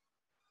us.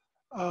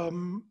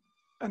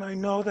 And I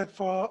know that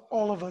for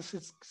all of us,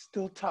 it's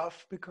still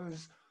tough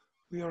because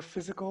we are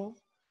physical,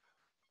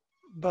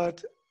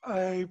 but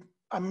I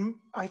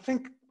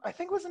think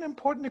it was an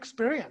important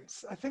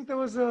experience. I think there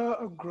was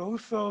a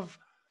growth of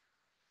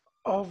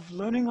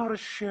learning how to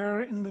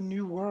share in the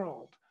new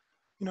world.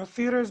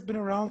 Theater has been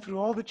around through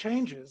all the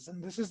changes,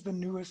 and this is the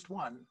newest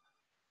one.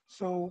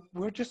 So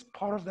we're just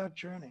part of that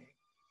journey.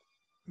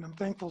 And I'm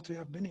thankful to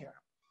have been here.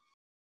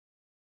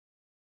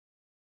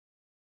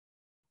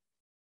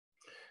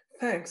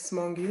 Thanks,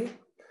 Mongi.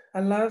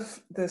 I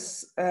love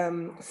this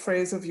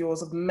phrase of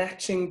yours of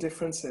matching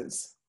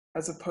differences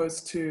as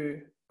opposed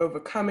to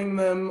overcoming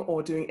them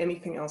or doing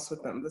anything else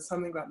with them. There's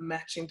something about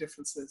matching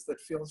differences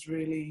that feels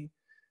really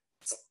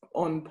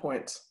on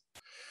point.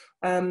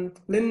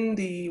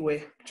 Lindy,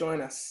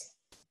 join us.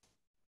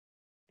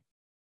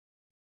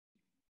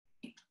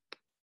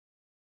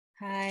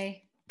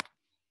 Hi.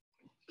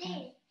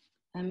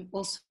 I'm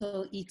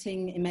also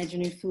eating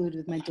imaginary food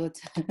with my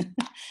daughter.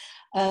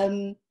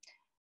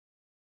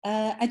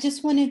 I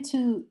just wanted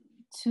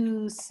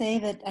to say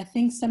that I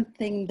think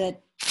something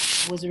that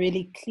was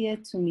really clear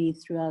to me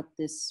throughout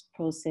this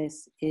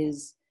process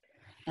is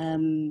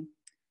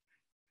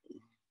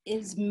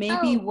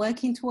maybe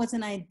working towards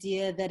an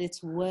idea that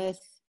it's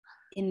worth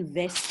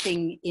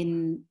investing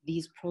in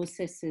these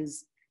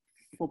processes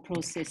for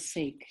process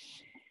sake.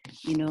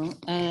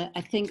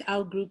 I think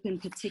our group in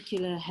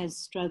particular has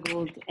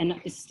struggled and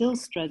is still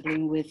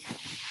struggling with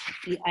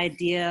the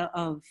idea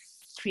of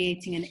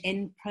creating an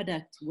end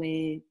product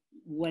where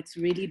what's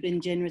really been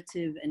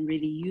generative and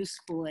really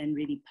useful and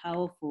really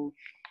powerful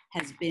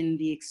has been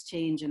the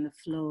exchange and the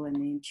flow and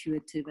the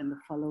intuitive and the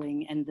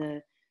following and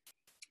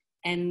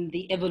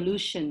the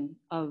evolution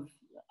of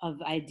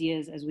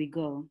ideas as we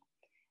go.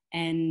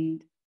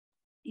 And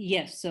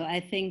yes, so I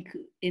think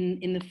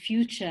in the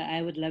future,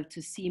 I would love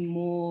to see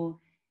more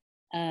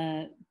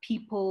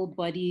people,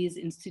 bodies,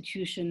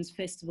 institutions,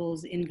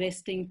 festivals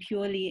investing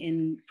purely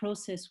in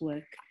process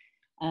work.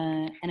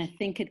 And I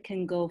think it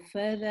can go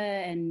further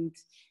and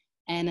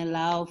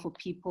allow for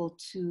people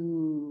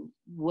to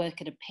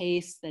work at a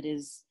pace that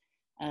is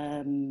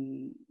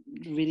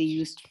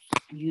really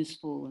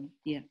useful.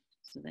 Yeah,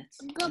 so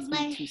that's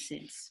my 2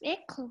 cents.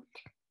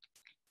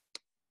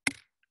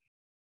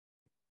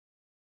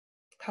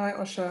 Hi,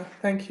 Osha.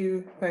 Thank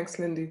you. Thanks,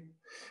 Lindy.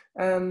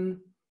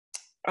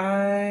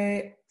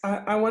 I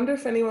wonder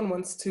if anyone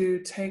wants to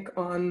take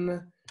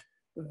on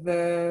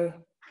the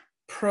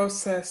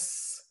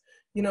process,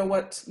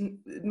 what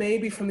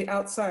maybe from the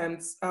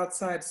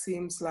outside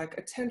seems like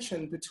a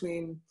tension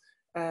between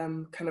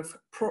kind of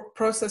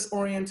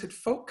process-oriented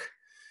folk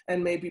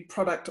and maybe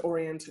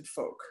product-oriented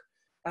folk.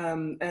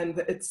 And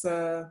it's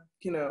a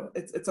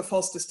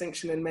false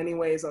distinction in many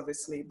ways,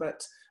 obviously,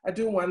 but I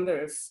do wonder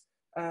if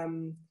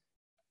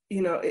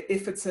you know,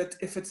 if it's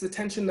a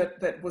tension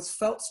that was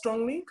felt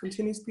strongly,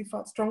 continues to be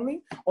felt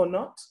strongly or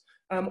not,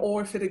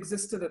 or if it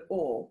existed at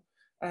all.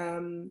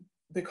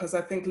 Because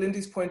I think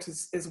Lindy's point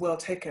is well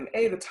taken.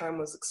 The time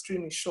was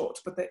extremely short,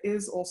 but there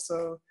is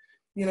also,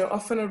 you know,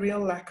 often a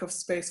real lack of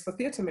space for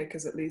theatre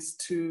makers, at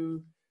least,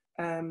 to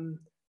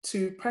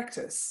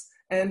practice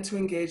and to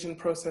engage in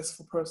process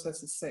for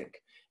process's sake.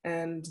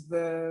 And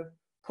the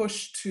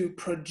push to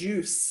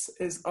produce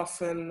is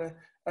often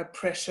a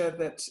pressure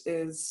that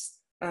is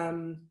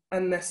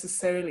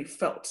unnecessarily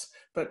felt,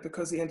 but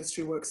because the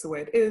industry works the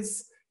way it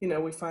is, you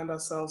know, we find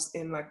ourselves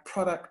in like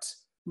product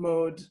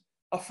mode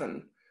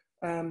often.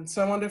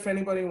 So I wonder if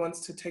anybody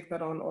wants to take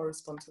that on or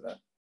respond to that.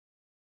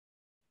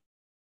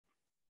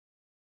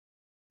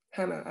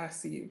 Hannah, I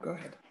see you, go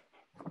ahead.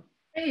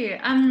 Hey,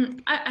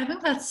 I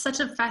think that's such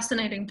a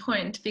fascinating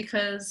point,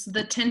 because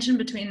the tension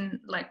between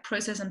like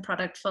process and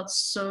product felt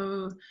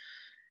so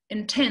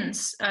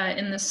intense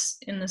in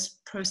this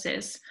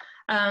process.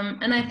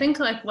 And I think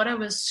like what I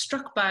was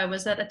struck by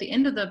was that at the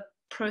end of the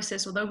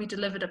process, although we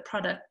delivered a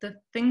product, the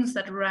things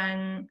that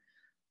rang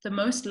the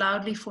most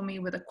loudly for me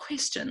were the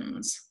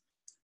questions,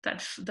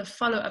 the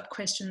follow-up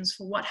questions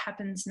for what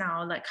happens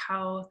now, like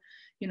how,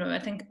 you know, I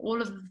think all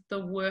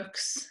the work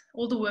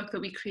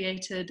that we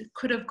created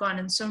could have gone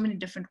in so many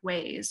different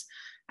ways.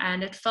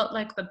 And it felt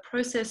like the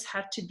process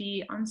had to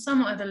be on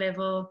some other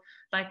level,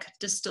 like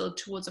distilled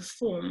towards a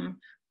form,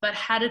 but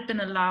had it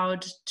been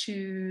allowed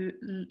to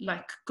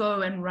like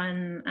go and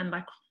run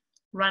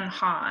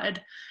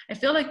hard, I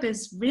feel like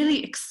there's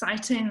really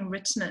exciting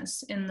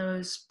richness in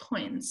those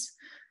points.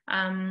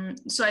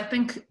 So I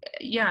think,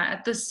 yeah,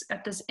 at this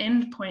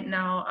end point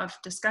now of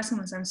discussing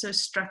this, I'm so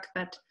struck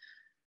that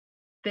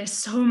there's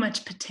so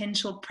much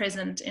potential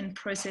present in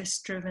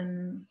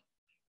process-driven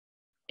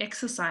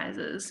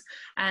exercises.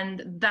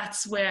 And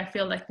that's where I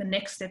feel like the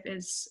next step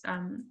is,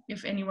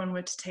 if anyone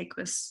were to take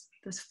this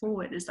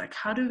forward, is like,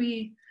 how do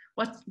we,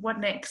 what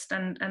next?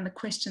 And the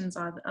questions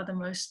are the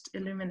most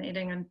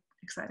illuminating and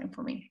exciting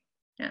for me.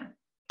 Yeah.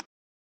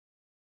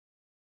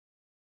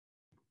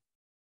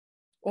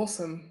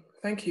 Awesome,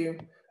 thank you.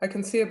 I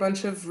can see a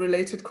bunch of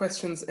related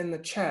questions in the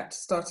chat,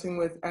 starting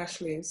with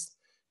Ashley's,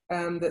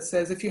 that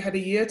says, if you had a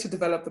year to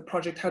develop the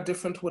project, how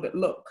different would it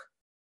look?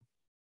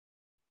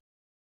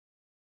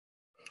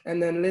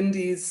 And then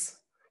Lindy's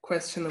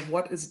question of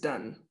what is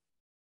done.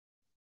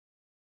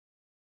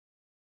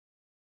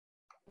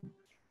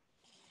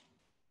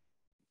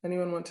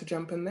 Anyone want to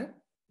jump in there?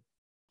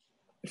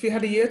 If you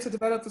had a year to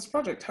develop this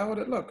project, how would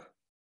it look?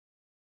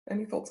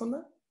 Any thoughts on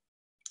that?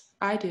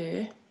 I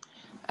do.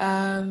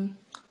 On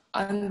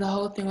the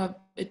whole thing of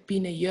it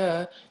being a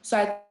year. So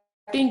I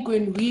think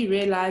when we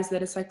realized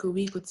that it's like a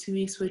week or 2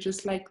 weeks, we're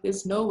just like,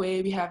 there's no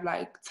way we have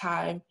like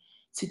time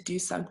to do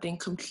something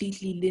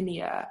completely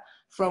linear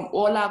from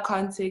all our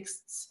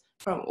contexts,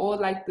 from all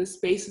like the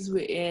spaces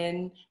we're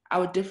in,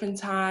 our different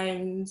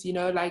times, you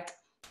know, like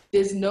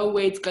there's no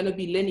way it's going to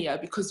be linear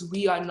because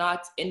we are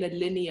not in a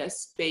linear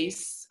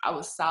space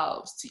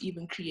ourselves to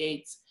even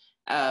create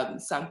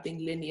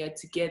something linear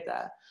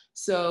together.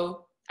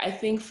 So I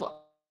think for...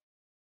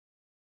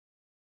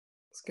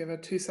 Let's give her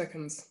 2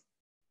 seconds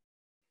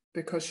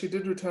because she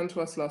did return to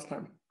us last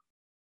time.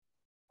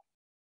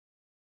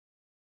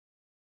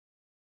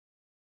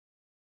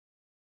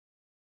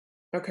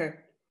 Okay,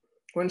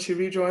 when she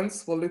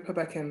rejoins, we'll loop her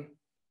back in.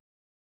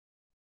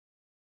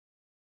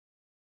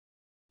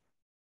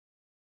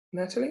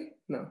 Natalie?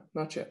 No,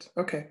 not yet.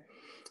 Okay.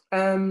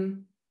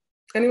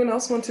 Anyone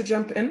else want to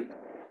jump in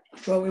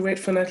while we wait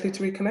for Natalie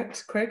to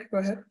reconnect? Craig, go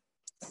ahead.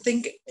 I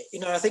think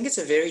it's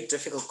a very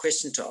difficult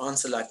question to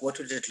answer, like what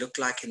would it look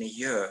like in a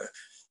year?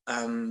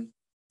 I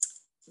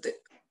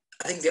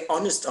think the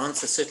honest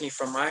answer, certainly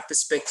from my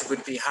perspective,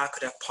 would be how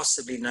could I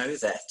possibly know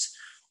that?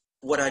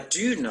 What I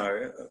do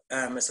know,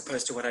 as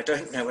opposed to what I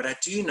don't know, what I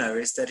do know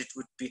is that it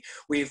would be,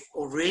 we've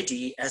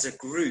already as a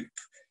group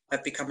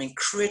have become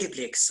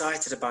incredibly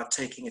excited about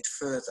taking it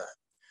further.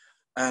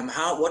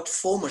 What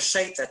form or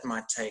shape that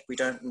might take, we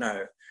don't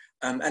know.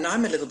 And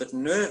I'm a little bit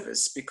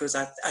nervous because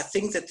I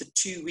think that the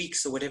 2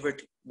 weeks or whatever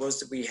it was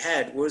that we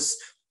had was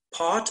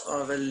part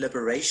of a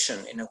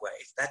liberation in a way.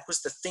 That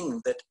was the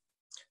thing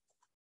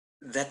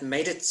that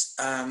made it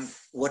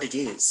what it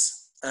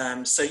is.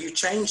 So you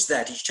change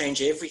that, you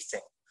change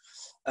everything.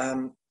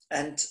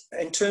 And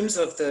in terms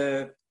of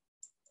the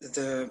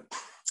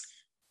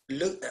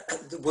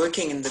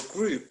working in the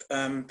group,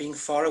 being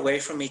far away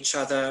from each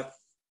other,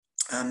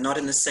 not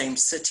in the same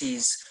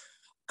cities,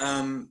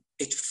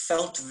 it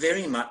felt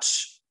very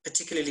much,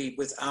 particularly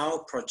with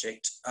our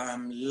project,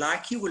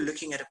 like you were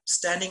looking at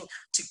standing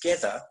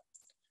together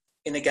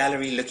in a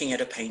gallery looking at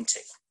a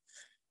painting.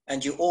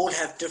 And you all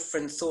have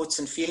different thoughts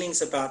and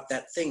feelings about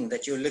that thing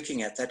that you're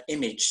looking at, that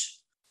image.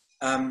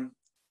 And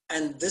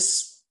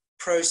this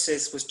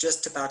process was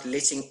just about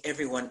letting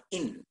everyone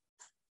in.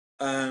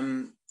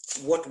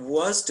 What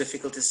was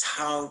difficult is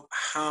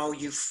how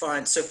you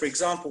find, so for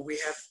example, we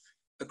have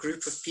a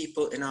group of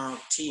people in our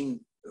team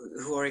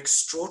who are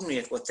extraordinary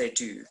at what they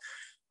do.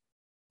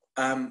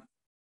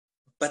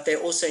 but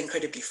they're also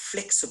incredibly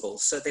flexible.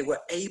 So they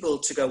were able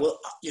to go, well,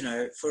 you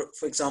know,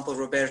 for example,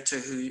 Roberto,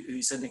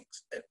 who's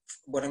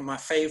one of my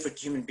favorite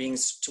human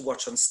beings to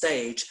watch on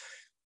stage,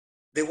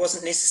 there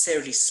wasn't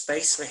necessarily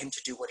space for him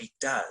to do what he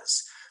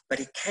does, but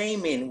he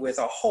came in with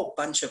a whole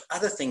bunch of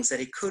other things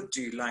that he could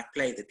do, like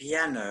play the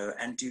piano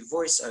and do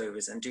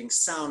voiceovers and doing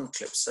sound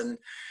clips.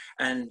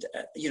 And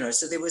you know,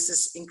 so there was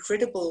this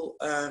incredible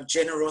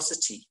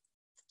generosity,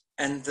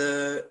 and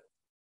that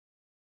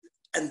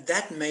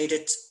made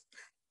it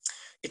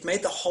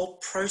made the whole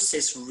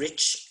process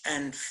rich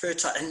and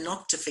fertile and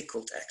not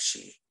difficult,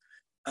 actually.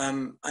 I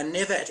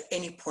never at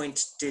any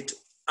point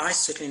I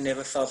certainly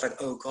never felt like,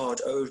 oh God,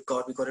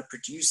 we've got to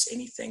produce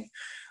anything.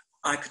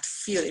 I could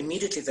feel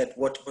immediately that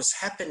what was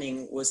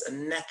happening was a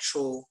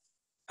natural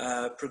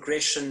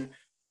progression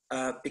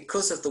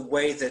because of the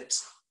way that,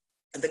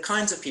 and the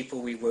kinds of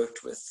people we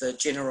worked with, the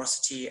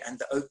generosity and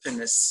the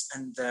openness,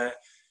 and the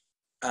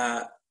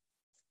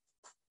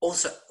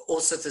also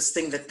this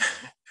thing that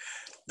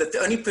that the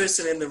only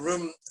person in the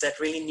room that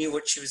really knew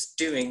what she was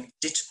doing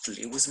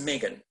digitally was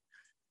Megan.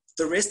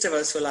 The rest of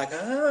us were like,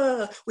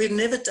 we've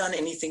never done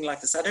anything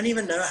like this. I don't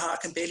even know how. I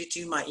can barely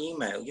do my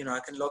email. You know,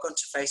 I can log on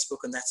to Facebook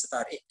and that's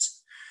about it.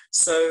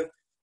 So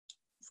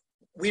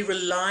we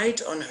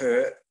relied on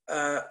her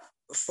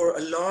for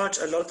a lot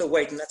of the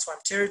weight. And that's why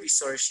I'm terribly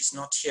sorry she's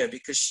not here,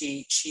 because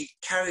she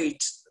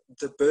carried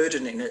the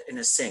burden in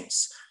a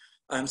sense.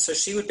 So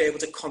she would be able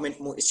to comment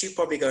more. She'd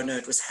probably go, no,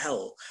 it was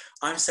hell.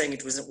 I'm saying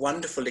it was a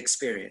wonderful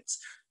experience.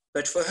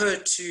 But for her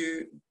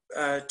to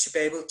be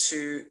able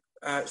to,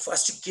 for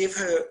us to give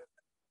her,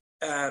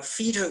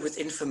 feed her with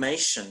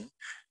information,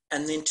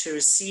 and then to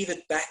receive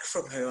it back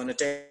from her on a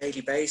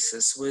daily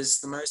basis was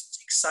the most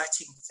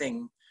exciting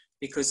thing,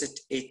 because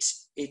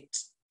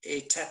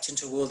it tapped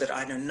into a world that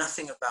I know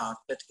nothing about,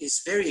 but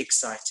is very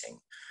exciting.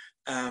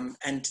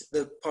 And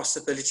the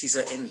possibilities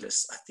are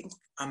endless. I think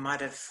I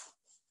might have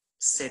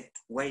said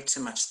way too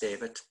much there,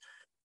 but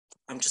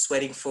I'm just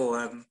waiting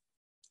for,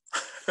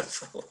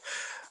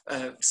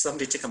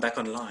 somebody to come back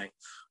online.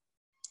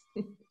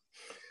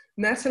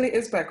 Natalie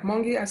is back.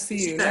 Mongi, I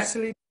see you.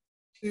 Natalie,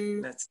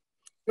 you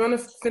want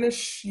to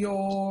finish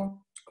your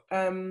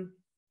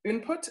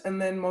input, and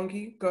then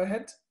Mongi, go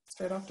ahead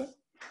straight after.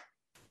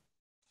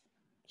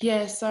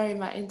 Yeah, sorry,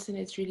 my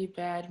internet's really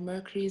bad.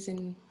 Mercury's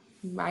in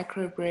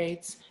micro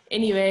braids.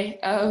 Anyway,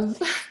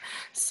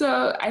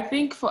 so I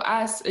think for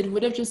us, it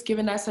would have just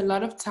given us a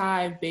lot of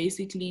time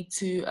basically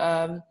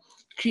to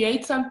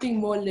create something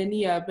more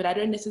linear, but I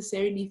don't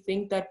necessarily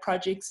think that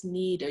projects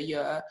need a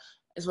year,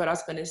 is what I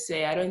was going to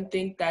say. I don't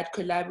think that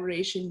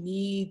collaboration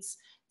needs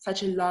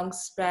such a long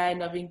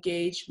span of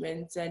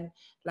engagements and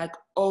like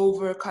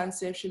over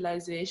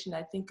conceptualization.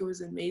 I think it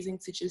was amazing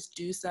to just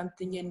do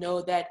something and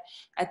know that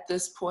at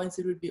this point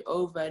it would be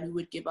over, and we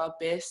would give our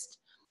best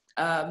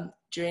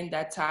during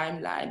that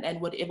timeline,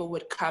 and whatever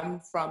would come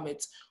from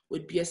it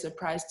would be a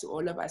surprise to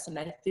all of us. And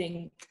I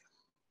think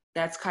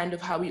that's kind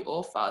of how we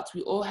all felt.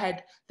 We all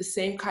had the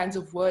same kinds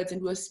of words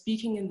and we were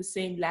speaking in the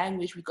same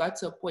language. We got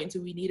to a point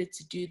where we needed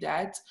to do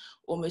that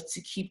almost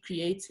to keep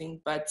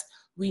creating, but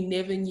we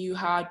never knew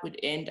how it would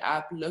end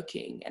up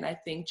looking. And I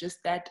think just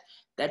that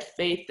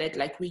faith that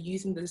like we're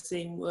using the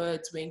same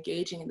words, we're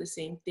engaging in the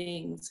same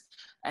things,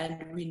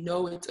 and we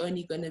know it's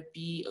only going to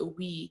be a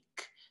week,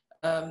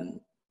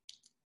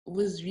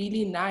 was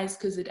really nice,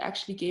 because it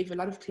actually gave a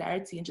lot of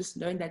clarity, and just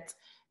knowing that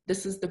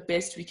this is the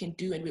best we can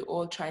do and we're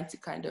all trying to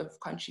kind of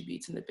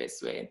contribute in the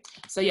best way.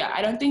 So yeah,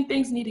 I don't think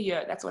things need a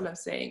year, that's all I'm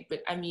saying.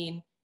 But I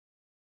mean,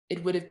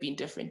 it would have been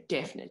different,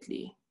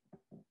 definitely.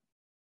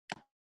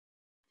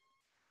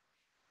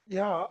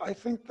 Yeah, I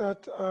think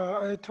that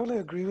I totally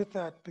agree with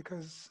that,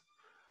 because,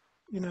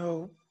 you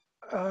know,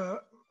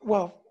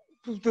 well,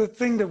 the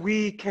thing that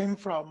we came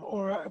from,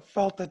 or I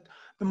felt that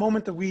the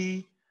moment that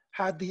we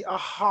had the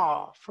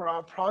aha for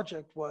our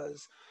project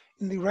was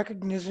in the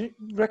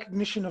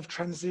recognition of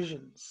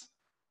transitions,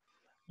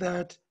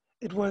 that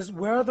it was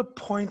where are the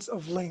points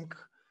of link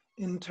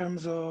in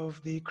terms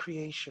of the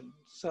creation.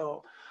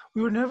 So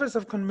we were nervous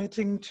of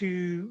committing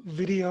to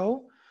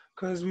video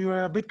because we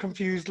were a bit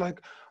confused,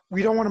 like,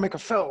 we don't want to make a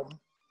film.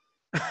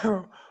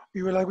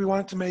 We were like, we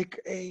wanted to make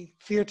a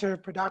theater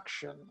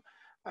production,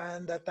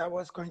 and that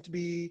was going to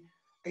be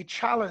a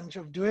challenge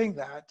of doing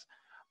that.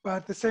 But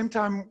at the same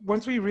time,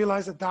 once we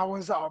realized that that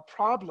was our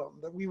problem,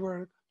 that we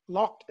were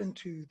locked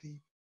into the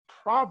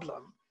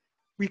problem,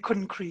 we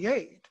couldn't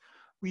create.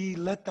 We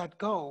let that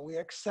go. We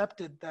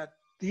accepted that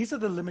these are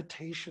the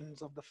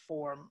limitations of the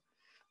form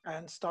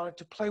and started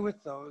to play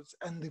with those.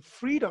 And the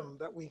freedom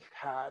that we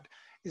had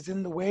is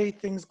in the way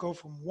things go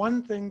from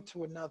one thing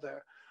to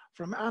another,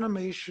 from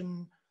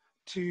animation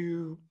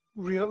to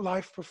real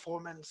life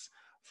performance,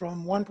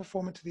 from one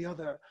performer to the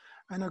other.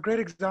 And a great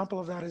example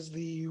of that is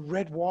the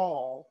red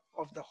wall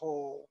of the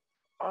whole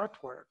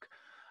artwork.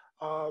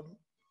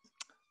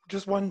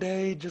 Just one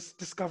day, just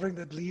discovering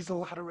that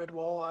Liesel had a red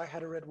wall, I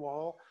had a red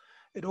wall,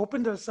 it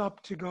opened us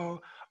up to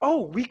go,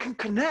 oh, we can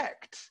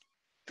connect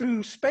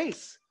through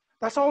space.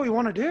 That's all we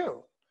want to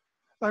do.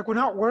 Like, we're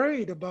not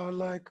worried about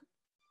like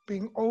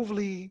being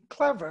overly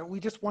clever. We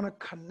just want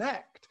to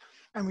connect.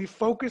 And we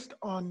focused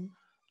on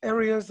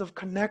areas of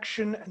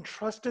connection and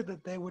trusted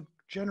that they would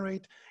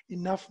generate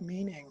enough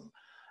meaning,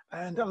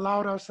 and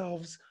allowed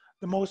ourselves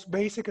the most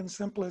basic and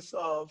simplest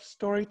of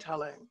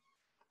storytelling.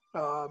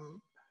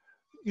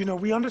 You know,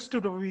 we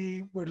understood what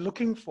we were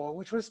looking for,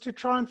 which was to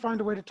try and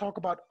find a way to talk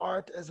about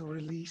art as a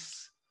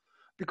release,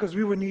 because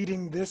we were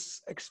needing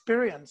this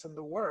experience and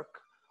the work,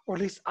 or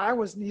at least I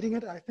was needing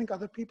it, I think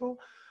other people,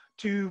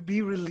 to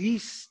be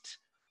released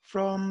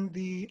from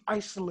the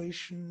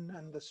isolation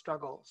and the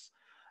struggles.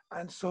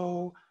 And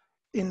so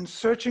in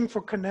searching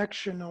for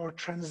connection or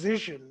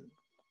transition,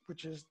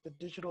 which is the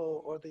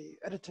digital or the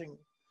editing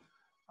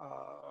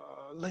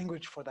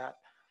language for that,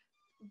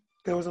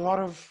 there was a lot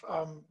of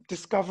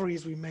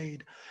discoveries we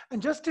made.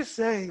 And just to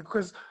say,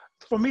 because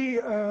for me,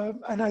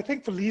 and I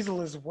think for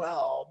Liesel as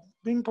well,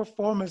 being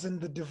performers in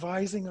the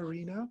devising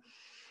arena,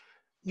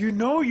 you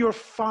know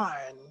you're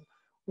fine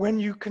when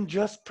you can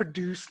just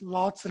produce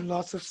lots and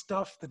lots of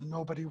stuff that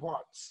nobody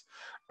wants.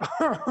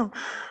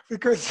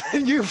 Because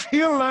you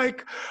feel like,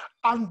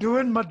 I'm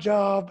doing my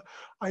job.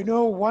 I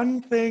know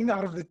one thing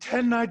out of the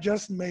 10 I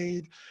just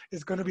made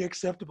is going to be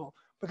acceptable.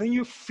 But then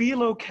you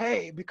feel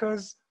okay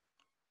because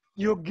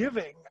you're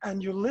giving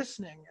and you're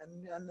listening,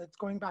 and it's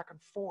going back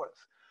and forth.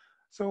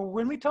 So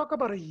when we talk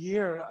about a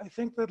year, I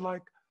think that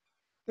like,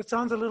 it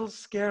sounds a little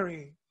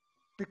scary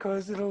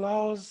because it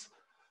allows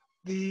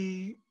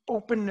the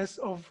openness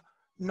of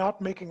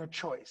not making a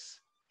choice.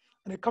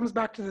 And it comes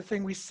back to the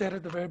thing we said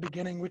at the very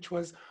beginning, which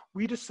was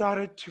we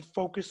decided to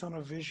focus on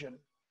a vision,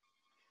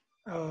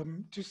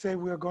 to say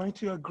we're going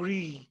to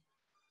agree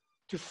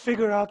to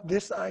figure out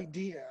this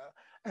idea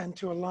and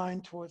to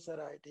align towards that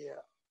idea.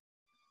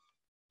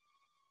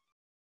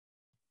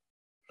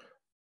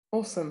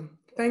 Awesome,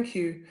 thank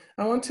you.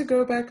 I want to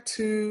go back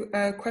to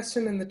a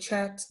question in the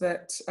chat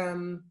that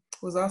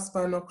was asked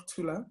by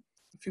Nokuthula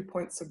a few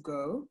points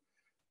ago.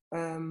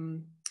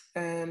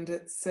 And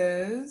it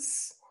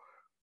says,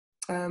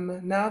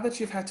 now that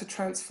you've had to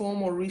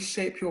transform or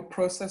reshape your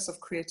process of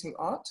creating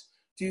art,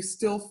 do you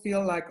still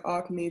feel like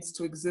art needs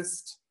to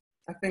exist?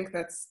 I think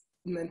that's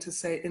meant to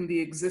say in the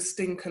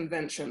existing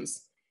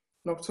conventions.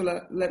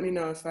 Nokuthula, let me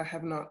know if I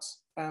have not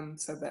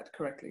said that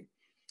correctly.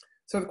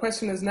 So the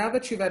question is, now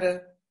that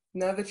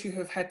you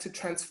have had to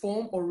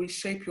transform or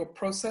reshape your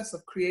process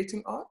of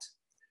creating art,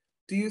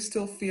 do you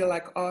still feel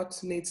like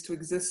art needs to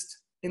exist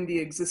in the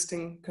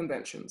existing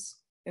conventions?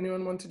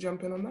 Anyone want to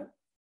jump in on that?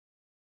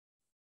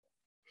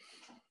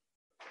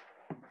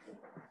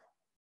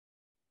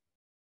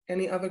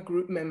 Any other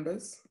group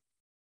members?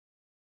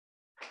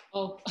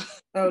 Oh,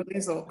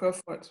 Liesel, go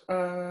for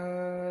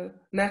it.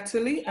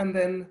 Natalie and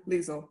then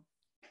Liesel.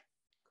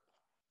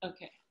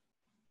 okay.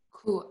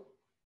 Cool.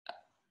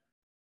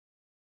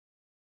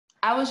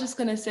 I was just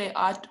going to say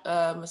art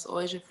must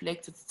always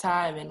reflect its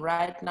time. And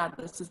right now,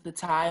 this is the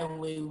time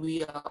where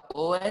we are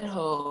all at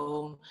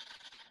home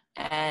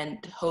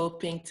and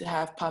hoping to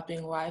have popping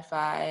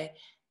Wi-Fi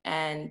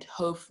and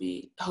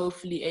hopefully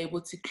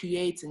able to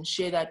create and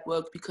share that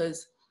work,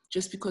 because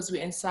just because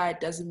we're inside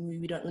doesn't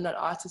mean we're not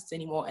artists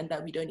anymore, and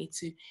that we don't need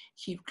to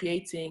keep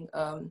creating,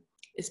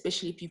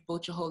 especially if you've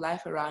built your whole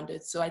life around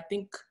it. So I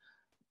think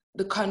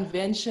the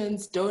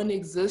conventions don't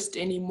exist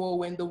anymore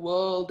when the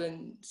world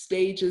and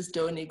stages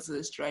don't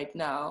exist right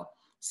now.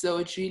 So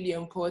it's really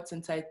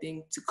important, I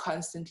think, to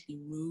constantly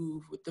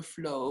move with the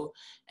flow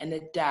and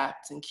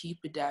adapt and keep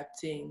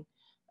adapting.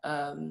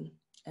 And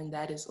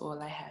that is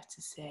all I have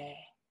to say.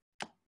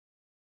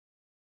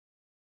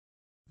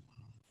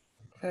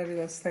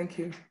 Fabulous, thank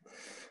you.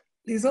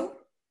 Liesel?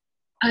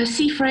 I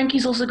see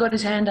Frankie's also got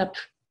his hand up.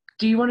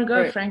 Do you want to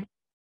go, Right. Frank?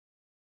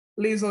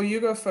 Liesel, you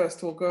go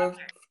first. We'll go.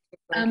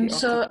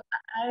 So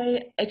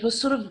it was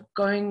sort of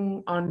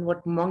going on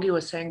what Mongi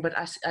was saying, but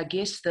I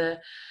guess the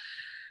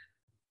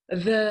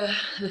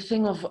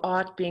thing of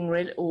art being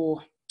real,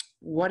 or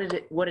what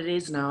it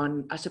is now,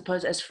 and I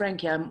suppose as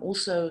Frankie, I'm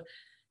also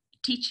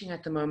teaching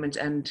at the moment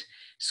and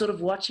sort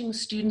of watching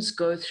students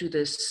go through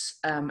this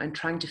and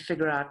trying to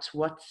figure out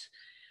what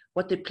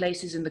their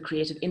place is in the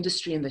creative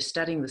industry, and they're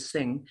studying this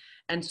thing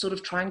and sort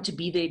of trying to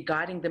be there,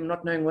 guiding them,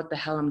 not knowing what the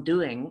hell I'm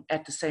doing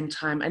at the same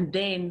time. And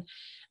then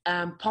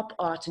pop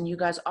art and you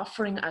guys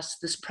offering us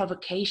this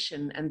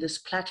provocation and this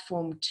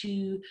platform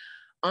to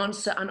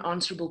answer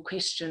unanswerable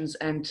questions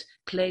and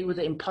play with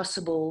the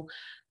impossible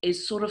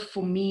is sort of,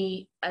 for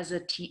me as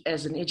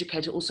an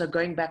educator, also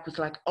going back with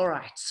like, all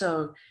right,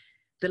 so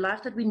the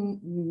life that we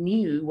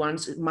knew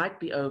once, it might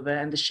be over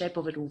and the shape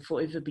of it will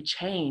forever be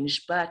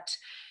changed, but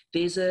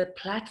there's a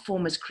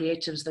platform as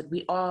creatives that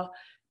we are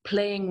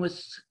playing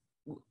with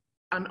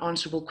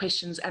unanswerable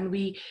questions, and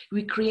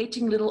we're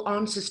creating little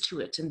answers to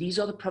it. And these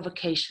are the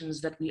provocations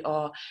that we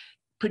are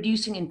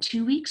producing in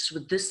 2 weeks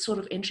with this sort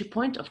of entry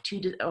point of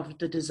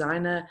the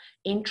designer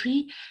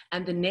entry.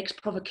 And the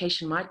next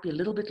provocation might be a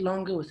little bit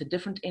longer with a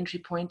different entry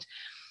point.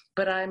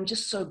 But I'm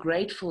just so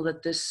grateful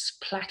that this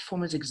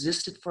platform has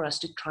existed for us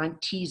to try and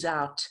tease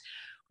out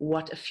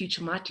what a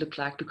future might look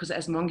like, because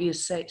as Mongi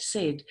has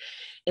said,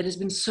 it has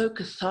been so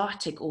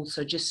cathartic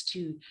also just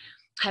to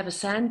have a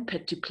sand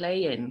pit to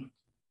play in,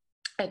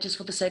 just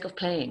for the sake of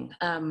playing.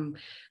 And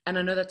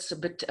I know that's a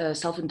bit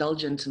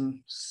self-indulgent and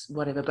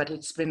whatever, but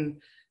it's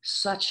been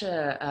such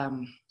a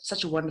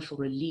wonderful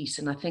release.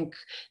 And I think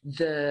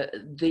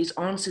these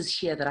answers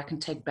here that I can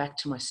take back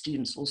to my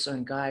students also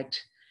and guide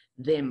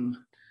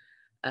them,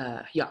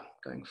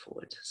 going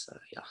forward. So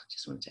yeah,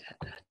 just wanted to add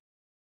that.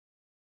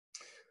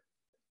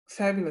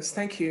 Fabulous,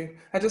 thank you.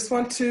 I just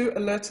want to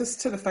alert us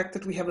to the fact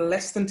that we have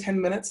less than 10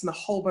 minutes and a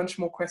whole bunch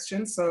more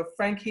questions. So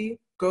Frankie,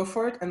 go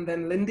for it, and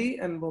then Lindy,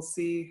 and we'll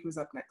see who's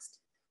up next.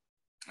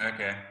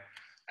 Okay.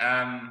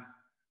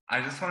 I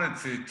just wanted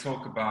to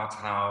talk about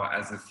how,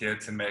 as a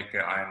theatre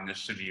maker, I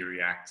initially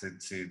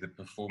reacted to the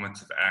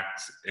performative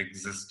act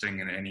existing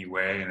in any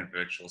way in a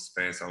virtual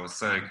space. I was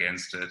so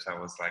against it. I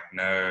was like,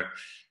 no,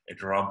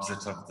 it robs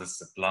it of the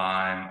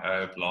sublime,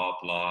 oh, blah,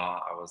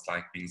 blah. I was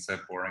like being so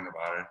boring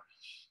about it.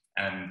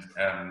 And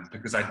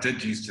because I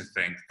did used to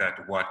think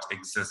that what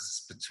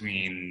exists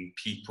between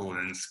people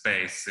in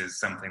space is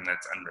something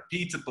that's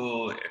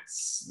unrepeatable.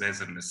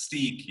 There's a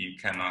mystique. You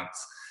cannot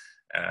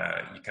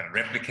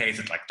replicate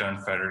it, like don't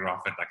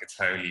photograph it like it's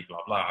holy,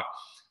 blah, blah.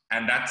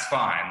 And that's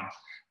fine.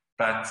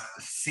 But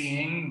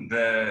seeing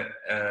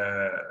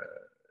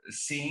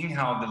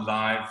how the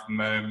live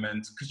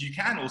moment, because you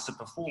can also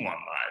perform on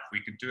live,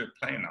 we could do it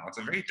play now. It's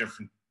a very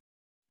different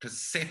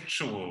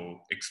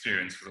perceptual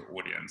experience for the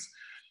audience.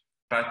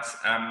 But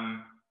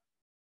I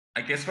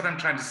guess what I'm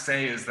trying to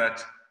say is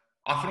that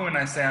often when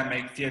I say I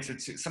make theatre,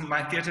 some of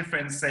my theatre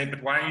friends say,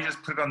 but why don't you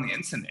just put it on the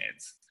internet?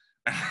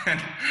 And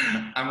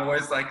I'm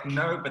always like,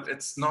 no, but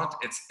it's not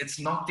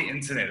the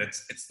internet.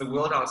 It's the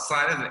world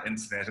outside of the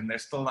internet. And they're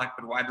still like,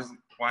 but why don't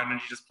you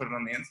just put it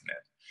on the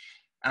internet?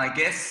 And I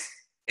guess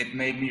it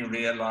made me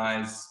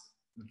realize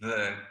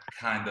the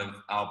kind of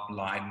our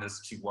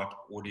blindness to what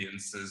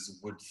audiences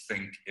would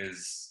think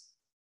is,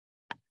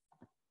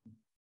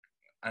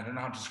 I don't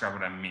know how to describe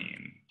what I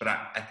mean, but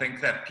I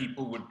think that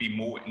people would be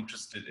more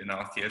interested in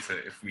our theatre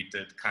if we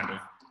did kind of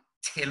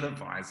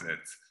televise it.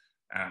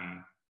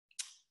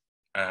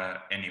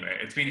 Anyway,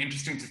 it's been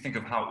interesting to think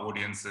of how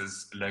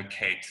audiences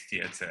locate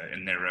theatre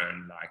in their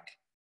own,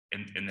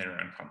 in their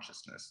own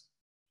consciousness.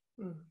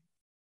 Mm.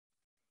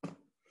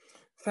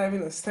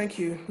 Fabulous, thank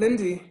you.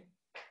 Lindy?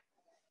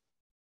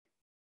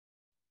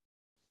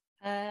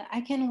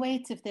 I can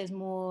wait if there's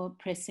more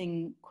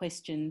pressing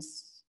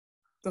questions.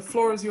 The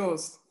floor is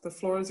yours. The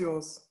floor is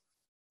yours.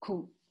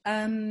 Cool.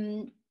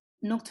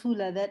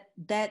 Noktula,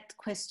 that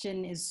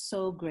question is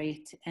so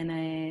great, and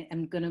I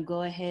am going to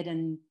go ahead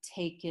and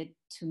take it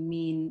to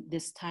mean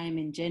this time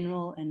in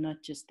general and not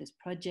just this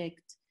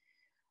project.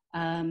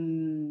 For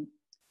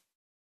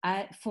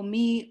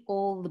me,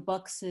 all the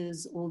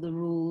boxes, all the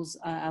rules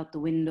are out the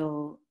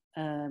window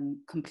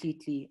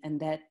completely, and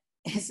that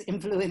is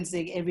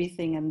influencing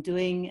everything I'm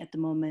doing at the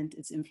moment.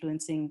 It's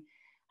influencing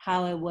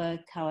how I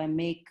work, how I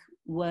make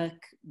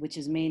work, which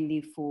is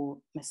mainly for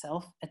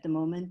myself at the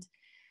moment.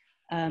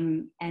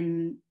 And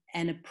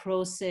a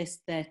process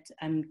that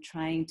I'm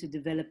trying to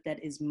develop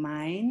that is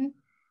mine,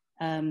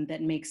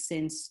 that makes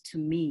sense to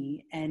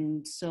me.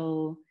 And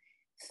so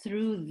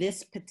through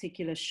this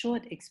particular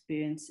short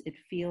experience, it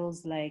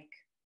feels like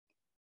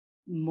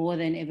more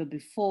than ever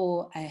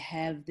before, I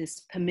have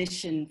this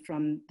permission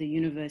from the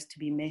universe to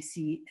be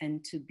messy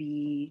and to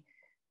be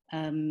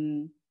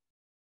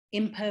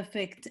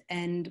imperfect,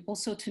 and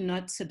also to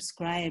not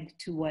subscribe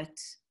to what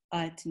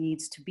art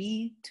needs to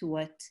be, to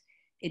what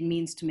it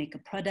means to make a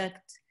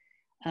product.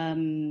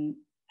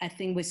 I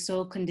think we're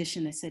so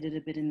conditioned, I said it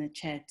a bit in the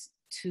chat,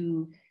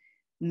 to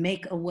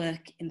make a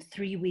work in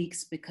 3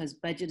 weeks because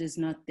budget is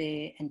not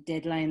there and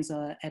deadlines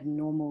are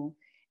abnormal.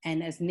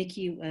 And as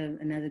Nikki,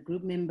 another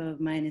group member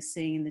of mine, is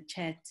saying in the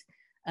chat,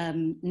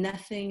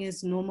 nothing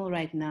is normal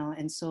right now.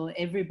 And so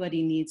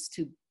everybody needs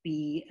to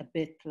be a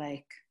bit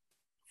like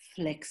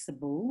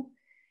flexible.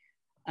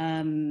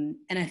 And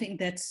I think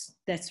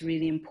that's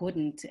really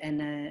important.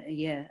 And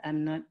yeah,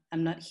 I'm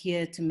not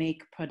here to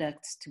make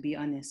products, to be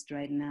honest,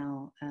 right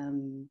now.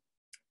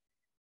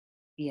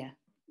 Yeah,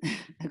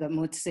 I got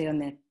more to say on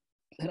that,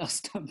 but I'll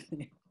stop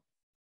there.